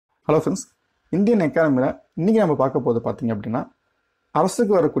Hello friends, Indian எக்கானமியில் இன்றைக்கி நம்ம பார்க்க போது பார்த்தீங்க அப்படின்னா,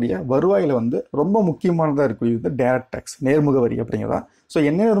 அரசுக்கு வரக்கூடிய வருவாயில் வந்து ரொம்ப முக்கியமானதாக இருக்கக்கூடியது டேரக்ட் டேக்ஸ், நேர்முக வரி அப்படிங்கிறதா. ஸோ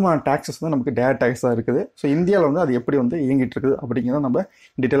என்ன விதமான டேக்ஸஸ் வந்து நமக்கு டேரக்ட் டேக்ஸ் தான் இருக்குது. ஸோ இந்தியாவில் வந்து அது எப்படி வந்து இயங்கிட்டு இருக்குது அப்படிங்கிறத நம்ம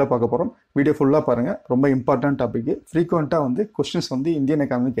டீட்டெயிலாக பார்க்க போகிறோம். வீடியோ ஃபுல்லாக பாருங்கள். ரொம்ப இம்பார்ட்டன்ட் டாபிக். ஃப்ரீக்வெண்ட்டாக வந்து கொஸ்டின்ஸ் வந்து இந்தியன்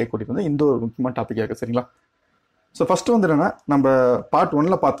எக்கானமி கேட்கக்கூடியது வந்து இந்த ஒரு முக்கியமான டாப்பிக்காக இருக்குது. சரிங்களா? ஸோ ஃபஸ்ட்டு வந்து என்னென்னா, நம்ம பார்ட்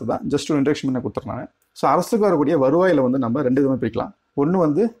 1ல் பார்த்து தான் ஜஸ்ட் ஒரு இன்ட்ரடக்ஷன் பண்ண கொடுத்துருந்தாங்க. ஸோ அரசுக்கு வரக்கூடிய வருவாயில் வந்து நம்ம ரெண்டு விதமாக பிரிக்கலாம். ஒன்று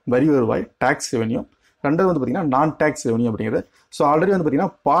வந்து வரி வருவாய், டேக்ஸ் ரெவென்யூ. ரெண்டாவது வந்து பார்த்தீங்கன்னா நான் டேக்ஸ் ரெவென்யூ அப்படிங்கிறது. ஸோ ஆல்ரெடி வந்து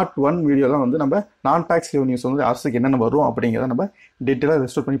பார்த்தீங்கன்னா பார்ட் 1 வீடியோலாம் வந்து நம்ம நான் டேக்ஸ் ரெவென்யூஸ் வந்து அரசுக்கு என்னென்ன வரும் அப்படிங்கிறத நம்ம டீட்டெயிலாக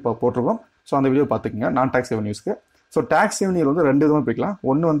ரெஜிஸ்டர் பண்ணி போட்டிருக்கோம். ஸோ அந்த வீடியோ பார்த்துக்கோங்க நான் டேக்ஸ் ரெவென்யூஸ்க்கு. ஸோ டேக்ஸ் ரெவென்யூ வந்து ரெண்டு விதமாக பிரிக்கலாம்.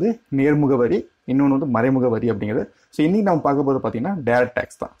 ஒன்று வந்து நேர்முக வரி, இன்னொன்று வந்து மறைமுக வரி அப்படிங்கிறது. ஸோ இன்றைக்கி நம்ம பார்க்க போது பார்த்தீங்கன்னா டேரக்ட்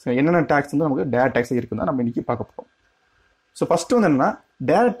டேக்ஸ் தான். ஸோ என்னென்ன டேக்ஸ் வந்து நமக்கு டேரக்ட் டேக்ஸ் இருக்குன்னு நம்ம இன்றைக்கி பார்க்க போகிறோம். ஸோ ஃபஸ்ட்டு வந்து என்னென்னா,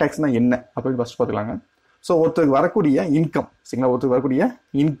 டேரக்ட் டேக்ஸ்னால் என்ன அப்படின்னு ஃபஸ்ட் பார்த்துக்கலாங்க. ஸோ ஒருத்தருக்கு வரக்கூடிய இன்கம், சரிங்களா, ஒருத்தருக்கு வரக்கூடிய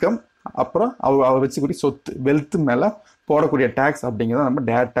இன்கம், அப்புறம் அவர் வச்சுக்கூடிய சொத்து, வெல்த் மேலே போடக்கூடிய டேக்ஸ் அப்படிங்கிறத நம்ம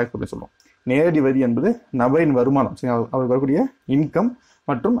டேரக்ட் டேக்ஸ் அப்படின்னு சொல்லுவோம். நேரடி வரி என்பது நபரின் வருமானம், சரிங்களா, அவருக்கு வரக்கூடிய இன்கம்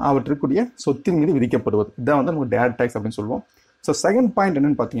மற்றும் அவற்றிற்குரிய சொத்தின் மீது விதிக்கப்படுவது. இதுதான் வந்து நமக்கு டேரக்ட் டேக்ஸ் அப்படின்னு சொல்லுவோம். ஸோ செகண்ட் பாயிண்ட்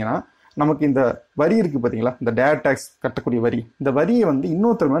என்னன்னு பார்த்தீங்கன்னா, நமக்கு இந்த வரி இருக்குது பார்த்தீங்களா, இந்த டேரக்ட் டேக்ஸ் கட்டக்கூடிய வரி, இந்த வரியை வந்து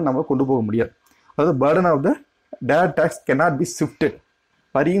இன்னொருத்தர் மேலே நம்ம கொண்டு போக முடியாது. அதாவது Burton of the direct tax cannot be shifted.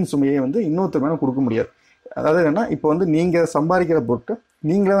 வரியின் சுமையை வந்து இன்னொருத்தர் மேலே கொடுக்க முடியாது. அதாவது என்னன்னா, இப்போ வந்து நீங்கள் சம்பாதிக்கிற பொருட்டு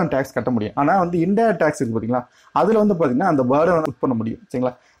நீங்களே தான் டேக்ஸ் கட்ட முடியும். ஆனால் வந்து இன்டைரக்ட் டேக்ஸ் இருக்குது பார்த்தீங்களா, அதில் வந்து பார்த்தீங்கன்னா அந்த பேர்டனை புட் பண்ண முடியும்.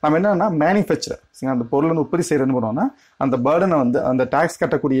 சரிங்களா? நம்ம என்னன்னா மேனுஃபேக்சர், சரிங்களா, அந்த பொருள் வந்து உற்பத்தி செய்யறதுன்னு பண்ணுவோம்னா அந்த பேர்டனை வந்து அந்த டேக்ஸ்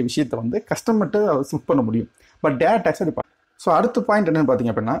கட்டக்கூடிய விஷயத்தை வந்து கஸ்டமர்கிட்ட ஷிஃப்ட் பண்ண முடியும். பட் டேரக்ட் டேக்ஸ் அப்படி. ஸோ அடுத்த பாயிண்ட் என்னன்னு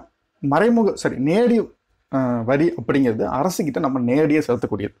பார்த்தீங்க அப்படின்னா, நேரடி வரி அப்படிங்கிறது அரசுக்கிட்ட நம்ம நேரடியாக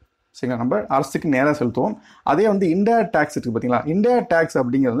செலுத்தக்கூடியது. சரிங்களா? நம்ம அரசுக்கு நேராக செலுத்துவோம். அதே வந்து இன்டைரக்ட் டேக்ஸ் இருக்குது பார்த்தீங்களா, இன்டைரக்ட் டேக்ஸ்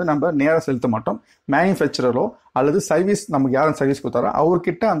அப்படிங்கிறது நம்ம நேராக செலுத்த மாட்டோம். மேனுஃபேக்சரரோ அல்லது சர்வீஸ், நமக்கு யாரும் சர்வீஸ் கொடுத்தாரோ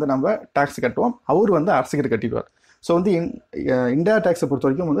அவர்கிட்ட அந்த நம்ம டேக்ஸ் கட்டுவோம். அவர் வந்து அரசுக்கிட்ட கட்டிடுவார். ஸோ வந்து இன்டைரக்ட் டேக்ஸை பொறுத்த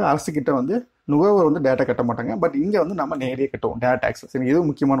வரைக்கும் வந்து அரசுக்கிட்ட வந்து நுகர்வோர் வந்து டேட்டா கட்ட மாட்டாங்க. பட் இங்கே வந்து நம்ம நேரடியாக கட்டுவோம் டேரக்ட் டேக்ஸ். சரி, இது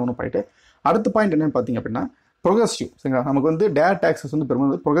முக்கியமான ஒன்று பாயிண்ட். அடுத்த பாயிண்ட் என்னன்னு பார்த்தீங்க அப்படின்னா, ப்ரொக்ரெசிவ். சரிங்களா? நமக்கு வந்து டேரக்ட் டேக்ஸஸ் வந்து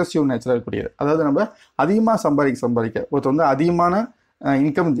பெரும்பாலும் ப்ரொக்ரெசிவ் நேச்சராக இருக்கக்கூடியது. அதாவது நம்ம அதிகமாக சம்பாதிக்க ஒருத்தர் வந்து அதிகமான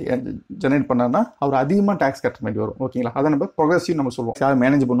இன்கம் ஜெனரேட் பண்ணார்னா அவர் அதிகமாக டேக்ஸ் கட்ட வேண்டி வரும். ஓகேங்களா? அதை நம்ம ப்ரொக்ரெசிவ் நம்ம சொல்லுவோம். யார்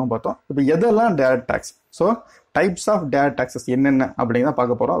மேனேஜ் பண்ணுவோம் பார்த்தோம். இப்போ எதெல்லாம் direct tax, so types of direct taxes என்னென்ன அப்படிங்கிறத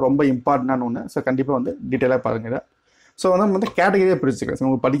பார்க்க போகிறோம். ரொம்ப இம்பார்ட்டண்டான ஒன்று. ஸோ கண்டிப்பாக வந்து டீட்டெயிலாக பாருங்க. ஸோ வந்து கேட்டகரியாக பிரிச்சுக்கிறேன்.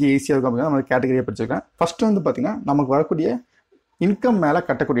 உங்களுக்கு படிக்க ஈஸியாக இருக்கும் அப்படின்னா நம்ம கேட்டகரியாக பிரிச்சுக்கிறேன். ஃபர்ஸ்ட் வந்து பார்த்தீங்கன்னா, நமக்கு வரக்கூடிய இன்கம் மேலே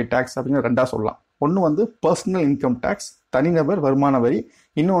கட்டக்கூடிய டேக்ஸ் அப்படிங்கிற ரெண்டாக சொல்லலாம். ஒன்று வந்து பர்சனல் இன்கம் டேக்ஸ், தனிநபர் வருமான வரி.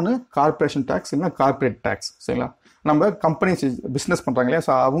 இன்னொன்று கார்பரேஷன் டேக்ஸ், இல்லைன்னா கார்பரேட் டேக்ஸ். சரிங்களா? நம்ம கம்பெனிஸ் பிஸ்னஸ் பண்ணுறாங்க இல்லையா,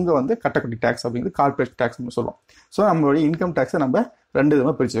 ஸோ அவங்க வந்து கட்டக்கூடிய டேக்ஸ் அப்படிங்கிறது கார்பரேட் டேக்ஸ்னு சொல்லுவோம். ஸோ நம்மளுடைய இன்கம் டேக்ஸை நம்ம ரெண்டு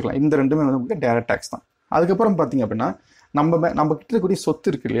விதமாக பிரிச்சுக்கலாம். இந்த ரெண்டுமே வந்து நமக்கு டேரக்ட் டேக்ஸ் தான். அதுக்கப்புறம் பார்த்தீங்க அப்படின்னா, நம்ம கிட்ட இருக்கக்கூடிய சொத்து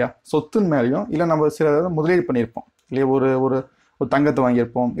இருக்கு இல்லையா, சொத்துன்னு மேலேயும் இல்லை நம்ம சில முதலீடு பண்ணியிருப்போம் இல்லையா, ஒரு தங்கத்தை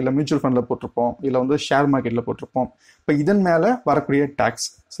வாங்கியிருப்போம், இல்லை மியூச்சுவல் ஃபண்டில் போட்டிருப்போம், இல்லை வந்து ஷேர் மார்க்கெட்டில் போட்டிருப்போம். இப்போ இதன் மேலே வரக்கூடிய டேக்ஸ்,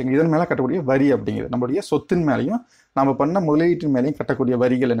 சரி, இதன் மேலே கட்டக்கூடிய வரி அப்படிங்கிறது நம்மளுடைய சொத்தின் மேலேயும் நம்ம பண்ண முதலீட்டின் மேலேயும் கட்டக்கூடிய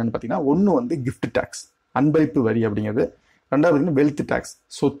வரிகள் என்னென்னு பார்த்தீங்கன்னா, ஒன்று வந்து கிஃப்ட் டேக்ஸ், அன்பளிப்பு வரி அப்படிங்கிறது. ரெண்டாவது வந்து வெல்த் டேக்ஸ்,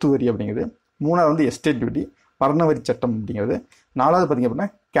 சொத்து வரி அப்படிங்கிறது. மூணாவது வந்து எஸ்டேட் டியூட்டி, வர்ண வரி சட்டம் அப்படிங்கிறது. நாலாவது பார்த்தீங்க அப்படின்னா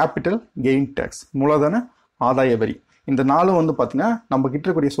கேபிட்டல் கெயின் டேக்ஸ், மூலதன ஆதாய வரி. இந்த நாலும் வந்து பார்த்தீங்கன்னா நம்ம கிட்ட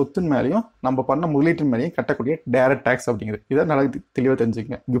இருக்கக்கூடிய சொத்தின் மேலேயும் நம்ம பண்ண முதலீட்டின் மேலேயும் கட்டக்கூடிய டேரக்ட் டேக்ஸ் அப்படிங்கிறது. இதை நல்லா தெளிவாக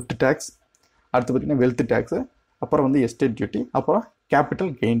தெரிஞ்சுக்கங்க. கிஃப்ட் டேக்ஸ், அடுத்து பார்த்தீங்கன்னா வெல்த் டேக்ஸு, அப்புறம் வந்து எஸ்டேட் டியூட்டி, அப்புறம்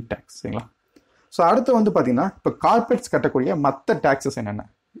கேபிட்டல் கெயின் டேக்ஸ். சரிங்களா? ஸோ அடுத்து வந்து பார்த்தீங்கன்னா, இப்போ கார்பரேட்ஸ் கட்டக்கூடிய மற்ற டேக்ஸஸ் என்னென்ன,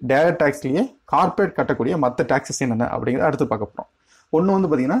 டேரக்ட் டேக்ஸ்லேயே கார்பரேட் கட்டக்கூடிய மற்ற டேக்ஸஸ் என்னென்ன அப்படிங்கிறத அடுத்து பார்க்க போகிறோம். ஒன்று வந்து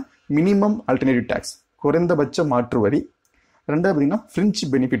பார்த்தீங்கன்னா மினிமம் அல்டர்னேட்டிவ் டேக்ஸ், குறைந்தபட்ச மாற்று வரி. ரெண்டாவது பார்த்தீங்கன்னா ஃப்ரிஞ்ச்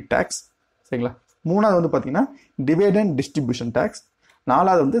பெனிஃபிட் டேக்ஸ். சரிங்களா? மூணாவது வந்து பார்த்தீங்கன்னா டிவிடெண்ட் டிஸ்ட்ரிபியூஷன் டேக்ஸ்.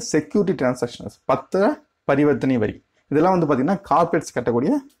 நாலாவது வந்து செக்யூரிட்டி டிரான்சாக்ஷன்ஸ், பத்திர பரிவர்த்தனை வரி. இதெல்லாம் வந்து பார்த்தீங்கன்னா கார்பரேட்ஸ்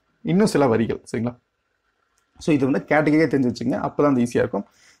கட்டக்கூடிய இன்னும் சில வரிகள். சரிங்களா? ஸோ இது வந்து கேட்டகரியாக தெரிஞ்சு வச்சுங்க, அப்போ தான் அது ஈஸியாக இருக்கும்.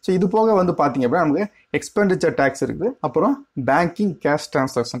 ஸோ இது போக வந்து பார்த்தீங்க அப்படின்னா நமக்கு எக்ஸ்பெண்டிச்சர் டேக்ஸ் இருக்குது, அப்புறம் பேங்கிங் கேஷ்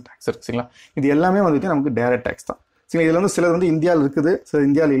டிரான்சாக்ஷன் டேக்ஸ் இருக்குது. சரிங்களா? இது எல்லாமே வந்துட்டு நமக்கு டேரக்ட் டேக்ஸ் தான். சரி, இதில் வந்து சிலது வந்து இந்தியாவில் இருக்குது, சில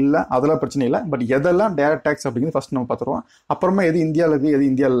இந்தியாவில் இல்லை, அதெல்லாம் பிரச்சனை இல்லை. பட் எதெல்லாம் டேரக்ட் டேக்ஸ் அப்படிங்கிறது ஃபஸ்ட் நம்ம பார்த்துருவோம். அப்புறமா எது இந்தியாவில் இருக்குது, எது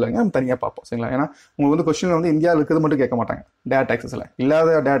இந்தியாவில் இல்லைங்க நம்ம தனியாக பார்ப்போம். சரிங்களா? ஏன்னா உங்களுக்கு வந்து கொஸ்டின் வந்து இந்தியாவில் இருக்கிறது மட்டும் கேட்க மாட்டாங்க, டேரக்ட் டேக்ஸஸில்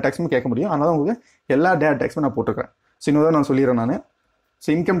இல்லாத டேரக்ட் டேக்ஸும் கேட்க முடியும். அதனால உங்களுக்கு எல்லா டேரக்ட் டேக்ஸும் நான் போட்டிருக்கேன். ஸோ இன்னொரு நான் சொல்லிடுறேன் நான். ஸோ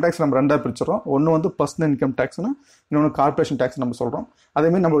இன்கம் டேக்ஸ் நம்ம ரெண்டாக பிரிச்சிடறோம். ஒன்று வந்து பர்சனல் இன்கம் டேக்ஸ்னு, இன்னொன்று கார்பரேஷன் டேக்ஸ் நம்ம சொல்கிறோம்.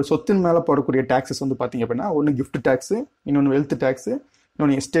 அதேமாதிரி நம்ம சொத்தின் மேலே போடக்கூடிய டேக்ஸஸ் வந்து பார்த்தீங்க அப்படின்னா, ஒன்று கிஃப்ட் டேக்ஸு, இன்னொன்று வெல்த் டேக்ஸு,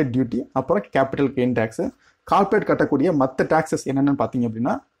 இன்னொன்று எஸ்டேட் டியூட்டி, அப்புறம் கேபிட்டல் கெயின் டேக்ஸு. கார்பரேட் கட்டக்கூடிய மற்ற டேக்ஸஸ் என்னென்னு பார்த்தீங்க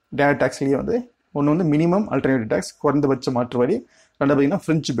அப்படின்னா, டேரக்ட் டேக்ஸ்லேயே வந்து ஒன்று வந்து மினிமம் அல்டர்னேட்டிவ் டேக்ஸ், குறைந்தபட்ச மாற்று வரி. ரெண்டாவது பார்த்தீங்கன்னா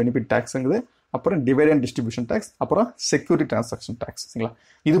ஃப்ரிஞ்ச் பெனிஃபிட் டேக்ஸுங்குது. அப்புறம் டிவைட் அண்ட் டிஸ்ட்ரிபியூஷன் டேக்ஸ், அப்புறம் செக்யூரிட்டி டிரான்சாக்ஷன் டேக்ஸ். சரிங்களா?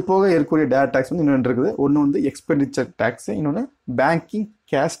 இது போக இருக்கக்கூடிய டைரக்ட் டேக்ஸ் வந்து இன்னொன்று இருக்குது. ஒன்று வந்து எக்ஸ்பெண்டிச்சர் டேக்ஸ், இன்னொன்று banking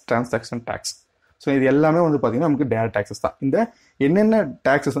cash transaction tax. So இது எல்லாமே வந்து பார்த்தீங்கன்னா நமக்கு டைரக்ட் டேக்ஸஸ் தான். இந்த என்னென்ன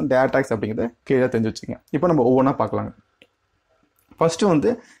டேக்ஸஸ் வந்து டைரக்ட் டேக்ஸ் அப்படிங்கிறத கிளியராக தெரிஞ்சு வச்சுக்கோங்க. இப்போ நம்ம ஒவ்வொன்றா பார்க்கலாங்க. ஃபர்ஸ்ட் வந்து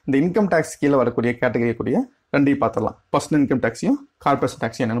இந்த இன்கம் டேக்ஸ் கீழே வரக்கூடிய கேட்டகரி கூடிய ரெண்டையும் பார்த்துடலாம். பர்சனல் இன்கம் டேக்ஸையும் கார்பரேஷன்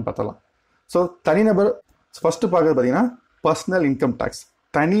டேக்ஸையும் என்னென்னு பார்த்துடலாம். ஸோ தனிநபர் ஃபர்ஸ்ட் பார்க்கறது பார்த்தீங்கன்னா பர்சனல் இன்கம் டேக்ஸ்,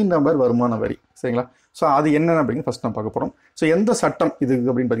 தனிநபர் வருமான வரி. சரிங்களா? ஸோ அது என்னென்ன அப்படிங்கிறது ஃபர்ஸ்ட் நம்ம பார்க்க போகிறோம். ஸோ எந்த சட்டம் இது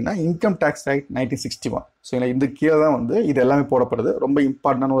அப்படின்னு பார்த்தீங்கன்னா இன்கம் டேக்ஸ் ஆக்ட் 1961. சரிங்களா? இந்த கீழே தான் வந்து இது எல்லாமே போடப்படுது. ரொம்ப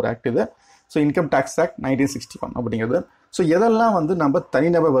இம்பார்ட்டண்டான ஒரு ஆக்ட் இது. ஸோ இன்கம் டேக்ஸ் ஆக்ட் 1961 அப்படிங்கிறது. ஸோ எதெல்லாம் வந்து நம்ம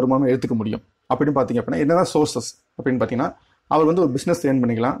தனிநபர் வருமானம் எடுத்துக்க முடியும் அப்படின்னு பார்த்தீங்க அப்படின்னா என்னென்ன சோர்சஸ் அப்படின்னு பார்த்தீங்கன்னா அவர் வந்து ஒரு பிஸ்னஸ் ஏர்ன்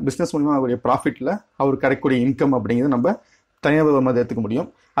பண்ணிக்கலாம். பிஸ்னஸ் மூலமாக அவருடைய ப்ராஃபிட்டில் அவர் கிடைக்கக்கூடிய இன்கம் அப்படிங்கிறது நம்ம தனிநபர் வருமானத்தை எடுத்துக்க முடியும்.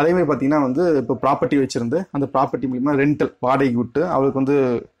 அதேமாதிரி பார்த்தீங்கன்னா வந்து இப்போ ப்ராப்பர்ட்டி வச்சிருந்து அந்த ப்ராப்பர்ட்டி மூலிமா ரெண்டல் வாடகை விட்டு அவருக்கு வந்து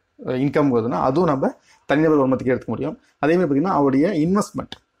இன்கம் வருதுன்னா அதுவும் நம்ம தனிநபர் வருமானத்துக்கு எடுத்துக்க முடியும். அதேமாதிரி பார்த்தீங்கன்னா அவருடைய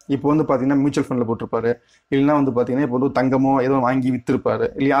இன்வெஸ்ட்மெண்ட், இப்போ வந்து பார்த்தீங்கன்னா மியூச்சுவல் ஃபண்டில் போட்டிருப்பாரு, இல்லைன்னா வந்து பார்த்தீங்கன்னா இப்போ வந்து தங்கமோ ஏதோ வாங்கி விற்றுருப்பாரு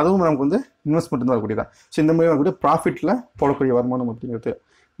இல்லையா, அதுவும் நமக்கு வந்து இன்வெஸ்ட்மெண்ட் தான் வரக்கூடியதான். ஸோ இந்த மாதிரி வரக்கூடிய ப்ராஃபிட்டில் போடக்கூடிய வருமானம் அப்படிங்கிறது.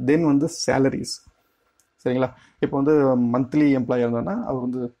 தென் வந்து சேலரிஸ். சரிங்களா? இப்போ வந்து மந்த்லி எம்ப்ளாயி இருந்தாங்கன்னா அவர்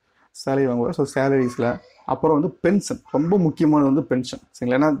வந்து சேலரி வாங்குவார். ஸோ சேலரிஸில் அப்புறம் வந்து பென்ஷன், ரொம்ப முக்கியமானது வந்து பென்ஷன்.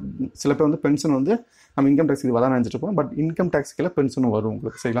 சரிங்களா? ஏன்னா சில பேர் வந்து பென்ஷன் வந்து நம்ம இன்கம் டேக்ஸ் இது வர நினச்சிட்டு இருப்போம், பட் இன்கம் டேக்ஸ்க்கெல்லாம் பென்ஷனும் வரும்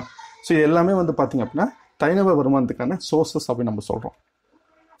உங்களுக்கு. சரிங்களா? ஸோ இது எல்லாமே வந்து பார்த்தீங்க அப்படின்னா தனிநபர் வருமானத்துக்கான சோர்சஸ் அப்படின்னு நம்ம சொல்கிறோம்.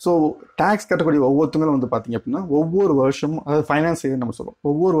 ஸோ டேக்ஸ் கட்டக்கூடிய ஒவ்வொருத்தங்களும் வந்து பார்த்தீங்க அப்படின்னா ஒவ்வொரு வருஷமும், அதாவது ஃபைனான்ஸ் இது நம்ம சொல்லுவோம்,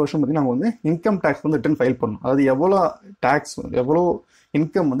 ஒவ்வொரு வருஷம் பார்த்தீங்கன்னா நம்ம வந்து இன்கம் டேக்ஸ் வந்து ரிட்டர்ன் ஃபைல் பண்ணணும். அதாவது எவ்வளோ டேக்ஸ், எவ்வளோ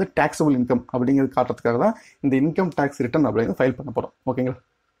இன்கம் வந்து டேக்ஸபிள் இன்கம் அப்படிங்கிறது காட்டுறதுக்காக தான் இந்த இன்கம் டேக்ஸ் ரிட்டர்ன் அப்படிங்கிறது ஃபைல் பண்ண போகிறோம். ஓகேங்களா?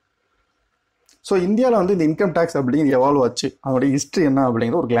 ஸோ இந்தியாவில் வந்து இந்த இன்கம் டேக்ஸ் அப்படிங்கிறது எவால்வ் ஆச்சு, அதோடைய ஹிஸ்ட்ரி என்ன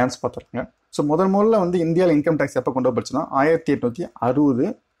அப்படிங்கிற ஒரு கிளான்ஸ் பார்த்துருங்க. ஸோ முதல்ல வந்து இந்தியாவில் இன்கம் டேக்ஸ் எப்போ கொண்டு வரப்படுச்சுன்னா 1860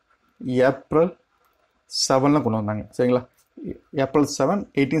 ஏப்ரல் 7 கொண்டு வந்தாங்க. சரிங்களா? ஏப்ரல் 7,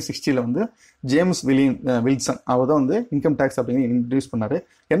 1860 வந்து ஜேம்ஸ் வில்சன் அவர் தான் வந்து இன்கம் டேக்ஸ் அப்படிங்கிறது இன்ட்ரடியூஸ் பண்ணார்.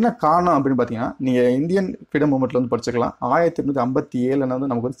 என்ன காரணம் அப்படின்னு பார்த்தீங்கன்னா நீங்கள் இந்தியன் ஃப்ரீடம் மூவ்மெண்ட்டில் வந்து படிச்சுக்கலாம். 1857 வந்து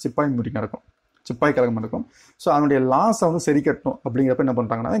நமக்கு வந்து சிப்பாய் முறை நடக்கும், சிப்பாய் கழகம் நடக்கும். ஸோ அதனுடைய லாஸை வந்து சரி கட்டணும் அப்படிங்கிறப்ப என்ன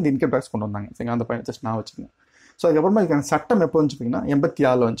பண்ணுறாங்கன்னா இந்த இன்கம் டேக்ஸ் கொண்டு வந்தாங்க. சரிங்க? அந்த பாயிண்ட் ஜஸ்ட் நான் வச்சுக்கோங்க. ஸோ அதுக்கப்புறமா இதுக்கான சட்டம் எப்போ வந்துச்சுன்னா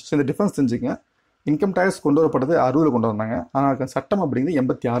 86 வந்துச்சு. ஸோ இந்த டிஃபரன்ஸ் தெரிஞ்சுக்கங்க. இன்கம் டேக்ஸ் கொண்டு வரப்பட்டது 60 கொண்டு வந்தாங்க, ஆனால் சட்டம் அப்படிங்கிறது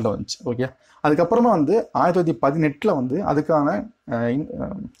 86 வந்துச்சு. ஓகே? அதுக்கப்புறமா வந்து 1918 வந்து அதுக்கான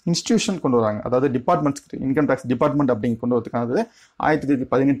இன்ஸ்டிடியூஷன் கொண்டு வராங்க, அதாவது டிபார்ட்மெண்ட்ஸ், இன்கம் டேக்ஸ் டிபார்ட்மெண்ட் அப்படிங்க கொண்டு வரதுக்கானது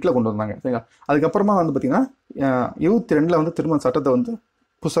 1918 கொண்டு வந்தாங்க. சரிங்களா? அதுக்கப்புறமா வந்து பார்த்தீங்கன்னா 22 வந்து திரும்ப சட்டத்தை வந்து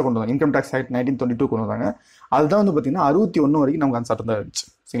புதுசாக கொண்டு வந்தாங்க. இன்கம் டேக்ஸ் ஆக்ட் 1922 கொண்டு வந்தாங்க. அதுதான் வந்து பார்த்தீங்கன்னா 61 வரைக்கும் நமக்கு அந்த சட்டம் தான் இருந்துச்சு.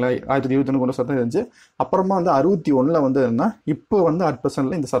 சரிங்களா? 1921 கொண்டு சட்டம் இருந்துச்சு. அப்புறமா வந்து 61 வந்து என்ன இப்போ வந்து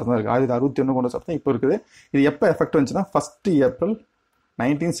 8% இந்த சட்டம் தான் இருக்குது. 1961 கொண்டு சட்டம் இப்போ இருக்குது. இது எப்போ எஃபெக்ட் வந்துச்சுன்னா 1 ஏப்ரல்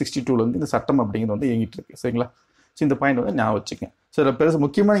 1962 வந்து இந்த சட்டம் அப்படிங்கிறது வந்து இயங்கிட்டு இருக்கு. சரிங்களா? ஸோ இந்த பாயிண்ட் வந்து ஞாபகம் வச்சுக்கேன். ஸோ இதில் பெருசு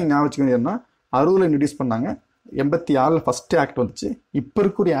முக்கியமாக நீங்கள் ஞாபகம் வச்சுக்கிறது என்ன, 60 இன்ட்ரடியூஸ் பண்ணாங்க, 86 ஃபர்ஸ்ட் ஆக்ட் வந்துச்சு. இப்போ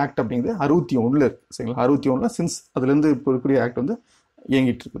இருக்கக்கூடிய ஆக்ட் அப்படிங்கிறது 61 இருக்கு. சரிங்களா? 61 சின்ஸ் அதுலேருந்து இப்போ இருக்கக்கூடிய ஆக்ட் வந்து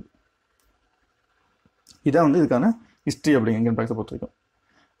இயங்கிட்டு இருக்குது. இதான் வந்து இதுக்கான ஹிஸ்ட்ரி அப்படிங்கிற இன்கம் டேக்ஸை பொறுத்த வரைக்கும்.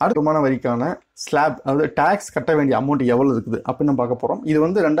 அடுத்த வருமான வரிக்கான ஸ்லாப், அதாவது டேக்ஸ் கட்ட வேண்டிய அமௌண்ட் எவ்வளோ இருக்குது அப்படின்னு நம்ம பார்க்க போகிறோம். இது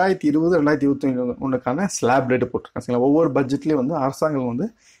வந்து 2020, 2021 ஸ்லாப் ரேட்டு போட்டிருக்கேன். சரிங்களா? ஒவ்வொரு பட்ஜெட்லேயும் வந்து அரசாங்கம் வந்து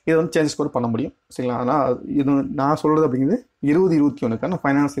இதை வந்து சேஞ்சஸ் கூட பண்ண முடியும். சரிங்களா? ஆனால் இது நான் சொல்கிறது அப்படிங்கிறது 2021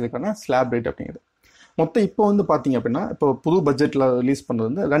 ஃபைனான்ஸ் இதுக்கான ஸ்லாப் ரேட் அப்படிங்கிறது. மொத்தம் இப்போ வந்து பார்த்தீங்க அப்படின்னா இப்போ புது பட்ஜெட்டில் ரிலீஸ் பண்ணுறது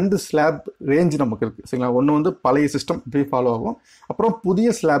வந்து 2 ஸ்லாப் ரேஞ்சு நமக்கு இருக்குது. சரிங்களா? ஒன்று வந்து பழைய சிஸ்டம் இப்படி ஃபாலோ ஆகும், அப்புறம் புதிய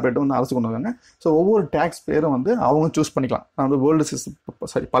ஸ்லாப் ரேட்டை வந்து அரசு கொண்டு வந்தாங்க. ஸோ ஒவ்வொரு டேக்ஸ் பேரும் வந்து அவங்க சூஸ் பண்ணிக்கலாம். அந்த வேர்ல்டு சிஸ்டம்,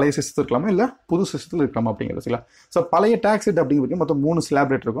 பழைய சிஸ்டத்தில் இருக்கலாமா இல்லை புது சிஸ்டத்தில் இருக்கலாமா அப்படிங்கிறது. சரிங்களா? ஸோ பழைய டேக்ஸ் ரேட் அப்படிங்கிறது மொத்தம் 3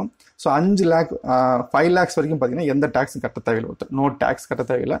 ஸ்லாப் ரேட் இருக்கும். ஸோ 5 லேக் 5 லேக்ஸ் வரைக்கும் பார்த்தீங்கன்னா எந்த டேக்ஸும் கட்ட தேவையில்லை, நோ டேக்ஸ் கட்ட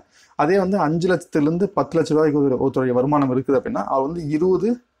தேவையில்லை. அதே வந்து 5 லட்சத்துலேருந்து 10 லட்ச ரூபாய்க்கு ஒருத்தருடைய வருமானம் இருக்குது அப்படின்னா அவர் வந்து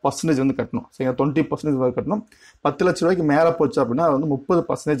 20% வந்து கட்டணும். சரிங்களா? 20% கட்டணும். 10 லட்ச ரூபாய்க்கு மேலே போச்சு அப்படின்னா அது வந்து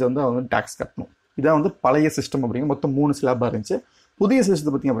 30% வந்து அவங்க வந்து டேக்ஸ் கட்டணும். இதான் வந்து பழைய சிஸ்டம் அப்படிங்க. மொத்தம் 3 ஸ்லாபாக இருந்துச்சு. புதிய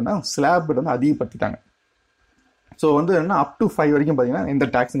சிஸ்டத்தை பார்த்தீங்க அப்படின்னா ஸ்லாப் வந்து அதிகப்படுத்திட்டாங்க. ஸோ வந்து என்ன அப் டு 5 வரைக்கும் பார்த்தீங்கன்னா எந்த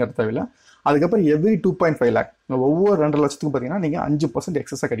டேக்ஸும் கட்ட தேவையில்லை. அதுக்கப்புறம் எவ்ரி 2.5 லேக் ஒவ்வொரு 2 லட்சத்துக்கும் பார்த்தீங்கன்னா நீங்கள் 5%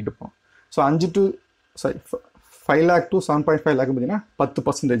 எக்ஸஸாக கட்டிட்டு போகணும். ஸோ 5 லேக் டு 7.5 லேக் பார்த்தீங்கன்னா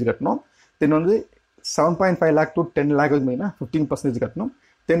 10% கட்டணும். தென் வந்து 7.5 லேக் டு 10 லேக் பார்த்தீங்கன்னா 15% கட்டணும்.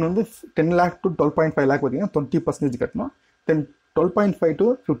 தென் வந்து 10 லேக் டு 12.5 லேக் பார்த்தீங்கன்னா 20% கட்டணும். தென் 12.5 டு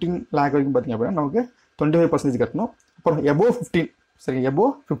 15 லேக் வரைக்கும் பார்த்தீங்க அப்படின்னா நமக்கு 25% கட்டணும். அப்புறம் எபோவ் 15, சரி,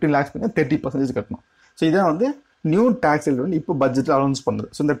 எபோவ் 15 லேக்ஸ் பார்த்தீங்கன்னா 30% கட்டணும். ஸோ இதான் வந்து நியூ டேக்ஸ் ரேட் வந்து இப்போ பட்ஜெட்டில் அனௌன்ஸ் பண்ணுது.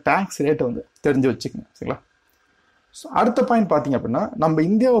 ஸோ இந்த டேக்ஸ் ரேட்டை வந்து தெரிஞ்சு வச்சுக்கோங்க. சரிங்களா? அடுத்த பாயிண்ட் பார்த்தீங்க அப்படின்னா, நம்ம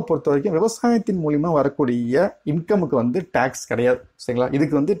இந்தியாவை பொறுத்த வரைக்கும் விவசாயத்தின் மூலியமா வரக்கூடிய இன்கமுக்கு வந்து டேக்ஸ் கிடையாது. சரிங்களா?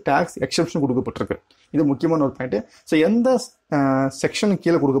 இதுக்கு வந்து டேக்ஸ் எக்ஸெப்ஷன் கொடுக்கப்பட்டிருக்கு. இது முக்கியமான ஒரு பாயிண்ட். ஸோ எந்த செக்ஷன்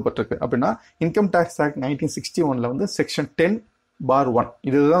கீழே கொடுக்கப்பட்டிருக்கு அப்படின்னா, இன்கம் டேக்ஸ் ஆக்ட் 1961 வந்து செக்ஷன் 10(1).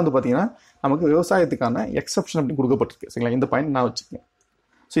 இதுதான் வந்து பார்த்தீங்கன்னா நமக்கு விவசாயத்துக்கான எக்ஸெப்ஷன் அப்படின்னு கொடுக்கப்பட்டிருக்கு. சரிங்களா? இந்த பாயிண்ட் நான் வச்சுக்கேன்.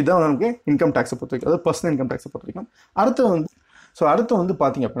 ஸோ இதான் நமக்கு இன்கம் டேக்ஸை பொறுத்த வரைக்கும், அதாவது பர்சனல் இன்கம் டேக்ஸை பொறுத்த வரைக்கும். அடுத்து வந்து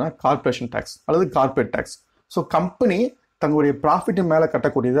பார்த்தீங்க அப்படின்னா கார்பரேஷன் டேக்ஸ் அல்லது கார்பரேட் டேக்ஸ். ஸோ கம்பெனி தங்களுடைய ப்ராஃபிட் மேலே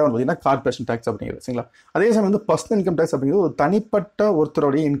கட்டக்கூடியதாக வந்து பார்த்தீங்கன்னா கார்பரேஷன் டேக்ஸ் அப்படிங்கிறது. சரிங்களா? அதே சமயம் வந்து பர்சனல் இன்கம் டேக்ஸ் அப்படிங்கிறது ஒரு தனிப்பட்ட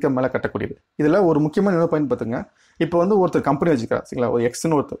ஒருத்தருடைய இன்கம் மேலே கட்டக்கூடியது. இதில் ஒரு முக்கியமான இன்னொரு பாயிண்ட் பார்த்துங்க. இப்போ வந்து ஒருத்தர் கம்பெனி வச்சுக்கிறார். சரிங்களா? ஒரு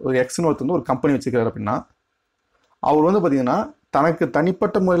எக்ஸ்னு ஒருத்தர் வந்து ஒரு கம்பெனி வச்சுக்கிறார் அப்படின்னா, அவர் வந்து பார்த்தீங்கன்னா தனக்கு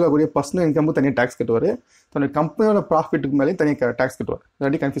தனிப்பட்ட முறையில் கூடிய பர்சனல் இன்கமுக்கு தனியாக டேக்ஸ் கட்டுவார், தன்னுடைய கம்பெனியோட ப்ராஃபிட்டுக்கு மேலேயும் தனியாக டேக்ஸ் கட்டுவார்.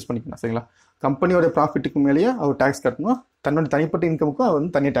 ரெண்டையும் கன்ஃபியூஸ் பண்ணிக்கலாம். சரிங்களா? கம்பெனியோட ப்ராஃபிட்டுக்கு மேலேயே அவர் டேக்ஸ் கட்டணும், தன்னோட தனிப்பட்ட இன்கமுக்கும் அவர்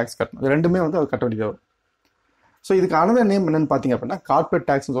வந்து தனியாக டேக்ஸ் கட்டணும். இது ரெண்டுமே வந்து அவர் கட்ட வேண்டியது வரும். ஸோ இதுக்கு அனதர் நேம் என்னன்னு பார்த்தீங்க அப்படின்னா கார்பரேட்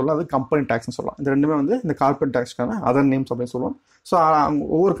டேக்ஸ்னு சொல்லலாம், அது கம்பெனி டேக்ஸ்னு சொல்லலாம். இந்த ரெண்டுமே வந்து இந்த கார்பரேட் டேக்ஸ்க்கான அதர் நேம்ஸ் அப்படின்னு சொல்லுவோம். ஸோ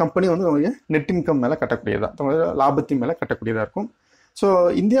ஒவ்வொரு கம்பெனியும் வந்து நெட் இன்கம் மேலே கட்டக்கூடியதாக, லாபத்தின் மேலே கட்டக்கூடியதாக இருக்கும். ஸோ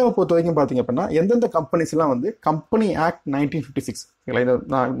இந்தியாவை பொறுத்த வரைக்கும் பார்த்தீங்க அப்படின்னா எந்தெந்த கம்பெனிஸ்லாம் வந்து கம்பெனி ஆக்ட் 1956 இதை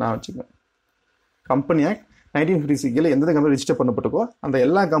நான் வச்சுக்கேன். கம்பெனி ஆக்ட் 1956 எந்தெந்த கம்பெனி ரிஜிஸ்டர் பண்ணப்பட்டிருக்கோ அந்த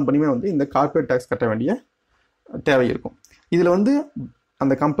எல்லா கம்பெனியுமே வந்து இந்த கார்பரேட் டேக்ஸ் கட்ட வேண்டிய தேவை இருக்கும். இதில் வந்து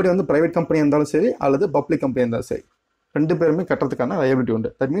அந்த கம்பெனி வந்து பிரைவேட் கம்பெனியாக இருந்தாலும் சரி அல்லது பப்ளிக் கம்பெனியாக இருந்தாலும் சரி, ரெண்டு பேருமே கட்டுறதுக்கான லைபிலிட்டி உண்டு.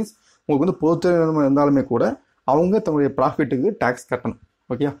 தட் மீன்ஸ் உங்களுக்கு வந்து பொது இருந்தாலுமே கூட அவங்க தங்களுடைய ப்ராஃபிட்டுக்கு டேக்ஸ் கட்டணும்.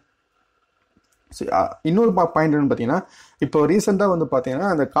 ஓகே. ஸோ இன்னொரு பாயிண்ட் என்னன்னு பார்த்தீங்கன்னா, இப்போ ரீசெண்டாக வந்து பார்த்தீங்கன்னா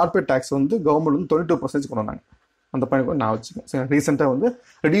அந்த கார்பரேட் டேக்ஸ் வந்து கவர்மெண்ட் வந்து 22% கொண்டு வந்தாங்க. அந்த பாயிண்ட் கூட நான் வச்சுக்கேன். சரி, ரீசெண்டாக வந்து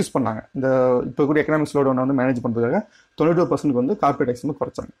ரெடியூஸ் பண்ணாங்க. இந்த இப்போ கூட எக்கனாமிக் ஸ்லோடவுனை வந்து மேனேஜ் பண்ணுறதுக்காக 22% வந்து கார்பரேட் டேக்ஸ் வந்து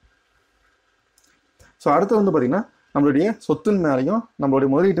குறைச்சாங்க. ஸோ அடுத்து வந்து பார்த்தீங்கன்னா நம்மளுடைய சொத்தின் மேலேயும் நம்மளுடைய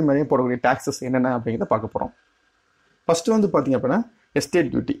முதலீட்டு மேலேயும் போடக்கூடிய டேக்ஸஸ் என்னென்ன அப்படிங்கிறத பார்க்க போகிறோம். ஃபர்ஸ்ட் வந்து பார்த்தீங்க அப்படின்னா எஸ்டேட்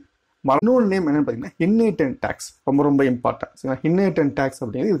டியூட்டி. இன்னொரு நேம் என்னன்னு பார்த்தீங்கன்னா இன்ஹெரிட்டன்ஸ் டேக்ஸ். ரொம்ப ரொம்ப இம்பார்ட்டன்ட். இன்ஹெரிட்டன்ஸ் டேக்ஸ்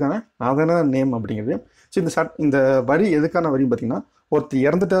அப்படிங்கிறது இதுக்கான அதனால நேம் அப்படிங்கிறது. ஸோ இந்த வரி எதுக்கான வரின்னு பார்த்தீங்கன்னா, ஒருத்தர்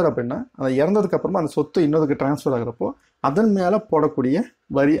இறந்துட்டார் அப்படின்னா அந்த இறந்ததுக்கு அப்புறமா அந்த சொத்து இன்னொருக்கு டிரான்ஸ்ஃபர் ஆகிறப்போ அதன் மேலே போடக்கூடிய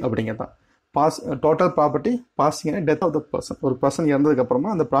வரி அப்படிங்கிறது தான். Total property passing death of the person. ஒரு பர்சன் இறந்ததுக்கு அப்புறமா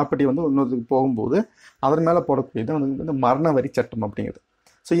அந்த ப்ராப்பர்ட்டி வந்து இன்னொருக்கு போகும்போது அதன் மேலே போடக்கூடியது வந்து மரண வரி சட்டம் அப்படிங்கிறது.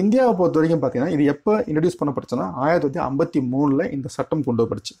 ஸோ இந்தியாவை பொறுத்த வரைக்கும் பார்த்தீங்கன்னா இது எப்போ இன்ட்ரடியூஸ் பண்ணப்படுச்சுன்னா 1953 இந்த சட்டம் கொண்டு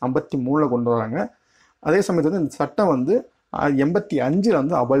வரப்படுச்சு. 53 கொண்டு வராங்க. அதே சமயத்தில் வந்து இந்த சட்டம் வந்து 85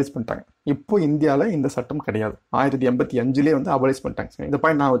 வந்து அபாலிஷ் பண்ணிட்டாங்க. இப்போ இந்தியாவில் இந்த சட்டம் கிடையாது. 1985 வந்து அபாலிஷ் பண்ணிட்டாங்க. இந்த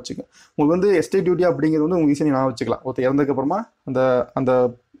பாயிண்ட் நான் வச்சுக்கேன். உங்களுக்கு வந்து எஸ்டேட் டியூட்டி அப்படிங்கிறது வந்து உங்களுக்கு ஈஸியாக நான் வச்சுக்கலாம். ஒருத்தர் இறந்ததுக்கு அப்புறமா அந்த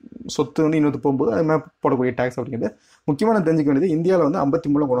சொத்து வந்து இன்னொரு போகும்போது அது மாதிரி போடக்கூடிய டேக்ஸ் அப்படிங்கிறது முக்கியமான தெரிஞ்சுக்க வேண்டியது. இந்தியாவில் வந்து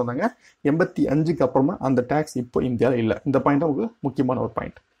 53 கொண்டு வந்தாங்க. 85க்கு அப்புறமா அந்த டேக்ஸ் இப்போ இந்தியாவில் இல்லை. இந்த பாயிண்ட் தான் உங்களுக்கு முக்கியமான ஒரு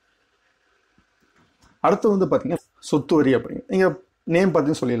பாயிண்ட். அடுத்து வந்து பார்த்தீங்கன்னா சொத்து வரி அப்படிங்க. நீங்கள் நேம்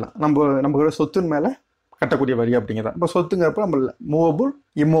பார்த்தீங்கன்னு சொல்லிடலாம். நம்ம சொத்தின் மேலே கட்டக்கூடிய வரி அப்படிங்கிறதா. இப்போ சொத்துங்கிறப்ப நம்ம மூவபிள்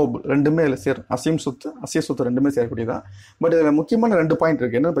இம்மூவபிள் ரெண்டுமே இதில் சேரும். அசையும் சொத்து அசைய சொத்து ரெண்டுமே சேரக்கூடியதான். பட் இதில் முக்கியமான 2 பாயிண்ட்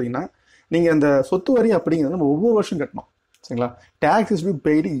இருக்குது. என்னன்னு பார்த்தீங்கன்னா, நீங்கள் அந்த சொத்து வரி அப்படிங்கிறது நம்ம ஒவ்வொரு வருஷம் கட்டணும். சரிங்களா? Tax is B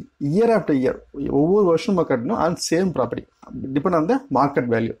paid year after year. ஒவ்வொரு வருஷமும் கட்டணும். And same property depend on the market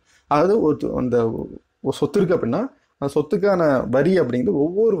value. அதாவது ஒரு சொத்து இருக்குது அப்படின்னா அந்த சொத்துக்கான வரி அப்படிங்கிறது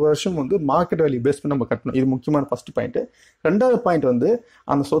ஒவ்வொரு வருஷம் வந்து மார்க்கெட் வேல்யூ பேஸ் பண்ணி நம்ம கட்டணும். இது முக்கியமான ஃபர்ஸ்ட் பாயிண்ட். 2வது பாயிண்ட் வந்து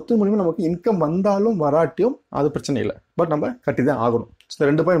அந்த சொத்து மூலியமாக நமக்கு இன்கம் வந்தாலும் வராட்டியும் அது பிரச்சனை இல்லை. பட் நம்ம கட்டி தான் ஆகணும். இந்த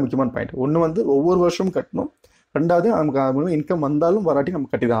 2 பாயிண்ட் முக்கியமான பாயிண்ட். ஒன்று வந்து ஒவ்வொரு வருஷமும் கட்டணும். 2வது நமக்கு அது மூலமாக இன்கம் வந்தாலும் வராட்டி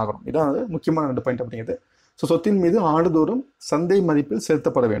நம்ம கட்டி தான் ஆகணும். இதான் வந்து முக்கியமான 2 பாயிண்ட் அப்படிங்கிறது. ஸோ சொத்தின் மீது ஆண்டுதோறும் சந்தை மதிப்பில்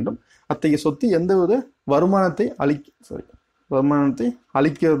செலுத்தப்பட வேண்டும். அத்தகைய சொத்து எந்தவித வருமானத்தை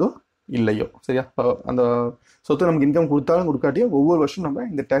அளிக்கிறதோ இல்லையோ. சரியா? அந்த சொத்து நமக்கு இன்கம் கொடுத்தாலும் கொடுக்காட்டியும் ஒவ்வொரு வருஷம் நம்ம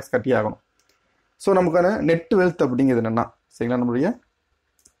இந்த டேக்ஸ் கட்டி ஆகணும். ஸோ நமக்கான நெட் வெல்த் அப்படிங்கிறது என்னன்னா, சரிங்களா, நம்மளுடைய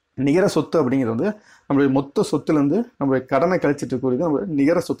நிகர சொத்து அப்படிங்கிறது வந்து நம்மளுடைய மொத்த சொத்துலேருந்து நம்மளுடைய கடனை கழிச்சிட்டு இருக்கிறது நம்ம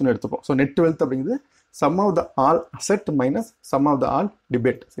நிகர சொத்துன்னு எடுத்துப்போம். ஸோ நெட் வெல்த் அப்படிங்கிறது some of the all asset minus some of the all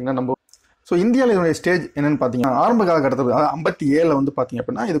debate. சரிங்களா? நம்ம ஸோ இந்தியாவில் இதனுடைய ஸ்டேஜ் என்னன்னு பார்த்தீங்கன்னா, ஆரம்ப காலகட்டத்தில் 57 வந்து பார்த்தீங்க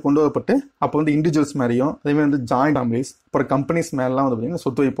அப்படின்னா இது கொண்டு வரப்பட்டு அப்போ வந்து இண்டிவிஜுவல்ஸ் மேலேயும் அதேமாதிரி வந்து ஜாயிண்ட் ஃபேமிலிஸ் அப்புறம் கம்பெனிஸ் மேலாம் வந்து பார்த்தீங்கன்னா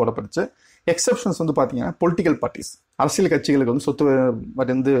சொத்து வரி போடப்பட்டுச்சு. எக்ஸப்ஷன்ஸ் வந்து பார்த்தீங்கன்னா பொலிட்டிக்கல் பார்ட்டிஸ், அரசியல் கட்சிகளுக்கு வந்து சொத்து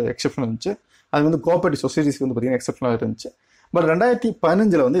வரி வந்து எக்ஸப்ஷன் இருந்துச்சு. அது வந்து கோஆபரேட்டிவ் சொசைட்டிஸ்க்கு வந்து பார்த்தீங்கன்னா எக்ஸப்ஷனாக இருந்துச்சு. பட்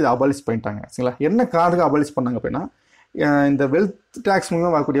 2015 வந்து இது அபாலிஷ் பண்ணிட்டாங்க. சரிங்களா? என்ன காரணத்துக்கு அபாலிஷ் பண்ணாங்க அப்படின்னா, இந்த வெல்த் டேக்ஸ்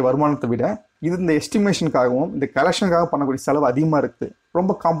மூலமாக வரக்கூடிய வருமானத்தை விட இது இந்த எஸ்டிமேஷனுக்காகவும் இந்த கலெக்ஷனுக்காக பண்ணக்கூடிய செலவு அதிகமாக இருக்குது,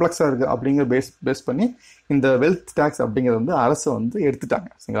 ரொம்ப காம்ப்ளெக்ஸாக இருக்குது அப்படிங்கிற பேஸ் பண்ணி இந்த வெல்த் டேக்ஸ் அப்படிங்கிறது வந்து அரசு வந்து எடுத்துட்டாங்க.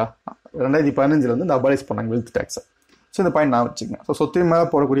 சரிங்களா? 2015 வந்து இந்த அபாலிஷ் பண்ணாங்க வெல்த் டேக்ஸை. ஸோ இந்த பாயிண்ட் நான் வச்சுக்கேன். ஸோ சொத்து மேலே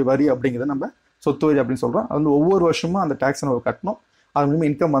போடக்கூடிய வரி அப்படிங்கிறத நம்ம சொத்து வரி அப்படின்னு சொல்கிறோம். அது வந்து ஒவ்வொரு வருஷமும் அந்த டேக்ஸை நம்ம கட்டணும். அது மூலமாக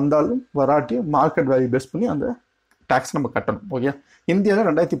இன்கம் வந்தாலும் வராட்டியும் மார்க்கெட் வேல்யூ பேஸ் பண்ணி அந்த டேக்ஸ் நம்ம கட்டணும். ஓகே, இந்தியாவில்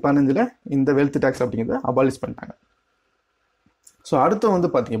 2015 இந்த வெல்த் டேக்ஸ் அப்படிங்கிறத அபாலிஷ் பண்ணிட்டாங்க. ஸோ அடுத்து வந்து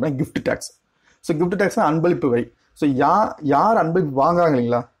பார்த்தீங்க அப்படின்னா gift tax. So gift tax அன்பளிப்பு வரி. ஸோ யார் அன்பளிப்பு வாங்குறாங்க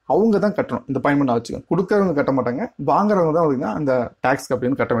இல்லைங்களா, அவங்க தான் கட்டணும். இந்த பாயிண்ட் வச்சுக்கோங்க. கொடுக்குறவங்க கட்ட மாட்டாங்க, வாங்குறவங்க தான் பார்த்தீங்கன்னா அந்த டேக்ஸ்க்கு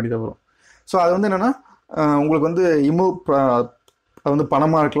அப்படின்னு கட்ட வேண்டியதாக வரும். ஸோ அது வந்து என்னென்னா உங்களுக்கு வந்து அது வந்து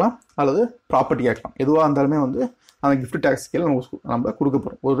பணமாக இருக்கலாம் அல்லது ப்ராப்பர்ட்டியாக இருக்கலாம். எதுவாக இருந்தாலுமே வந்து அந்த கிஃப்ட் டேக்ஸ் கீழே நம்ம கொடுக்க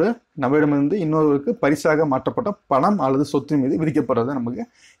போகிறோம். ஒரு நம்மிடமிருந்து இன்னொருவருக்கு பரிசாக மாற்றப்பட்ட பணம் அல்லது சொத்து மீது விதிக்கப்படுறது நமக்கு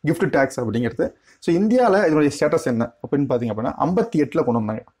கிஃப்ட் டேக்ஸ் அப்படிங்கிறது. ஸோ இந்தியாவில் இதனுடைய ஸ்டேட்டஸ் என்ன அப்படின்னு பார்த்தீங்க அப்படின்னா 58 கொண்டு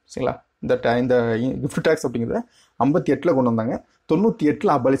வந்தாங்க. சரிங்களா, இந்த கிஃப்ட் டேக்ஸ் அப்படிங்கிறத 58 கொண்டு வந்தாங்க.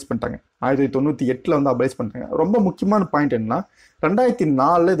 98 அபாலிஷ் பண்ணிட்டாங்க. 1998 வந்து அபாலிஷ் பண்ணிட்டாங்க. ரொம்ப முக்கியமான பாயிண்ட் என்னன்னா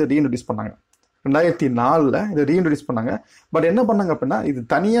 2004 இதை ரீஇன்ட்ரோடியூஸ் பண்ணாங்க. 2004 இதை ரீஇன்ட்ரோடியூஸ் பண்ணாங்க. பட் என்ன பண்ணாங்க அப்படின்னா இது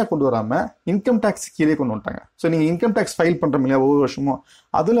தனியாக கொண்டு வராமல் இன்கம் டேக்ஸ் கீழே கொண்டு வந்துட்டாங்க. ஸோ நீங்கள் இன்கம் டேக்ஸ் ஃபைல் பண்ணுறோம் இல்லையா ஒவ்வொரு வருஷமும்,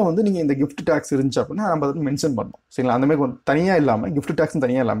 அதில் வந்து நீங்கள் இந்த கிஃப்ட் டேக்ஸ் இருந்துச்சு அப்படின்னா நம்ம அதை மென்ஷன் பண்ணணும். சரிங்களா, அந்த மாதிரி தனியாக இல்லாமல் கிஃப்ட் டேக்ஸும்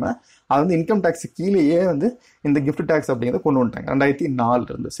தனியாக இல்லாமல் அது வந்து இன்கம் டேக்ஸ் கீழேயே வந்து இந்த கிஃப்ட் டேக்ஸ் அப்படிங்கிறத கொண்டு வந்துட்டாங்க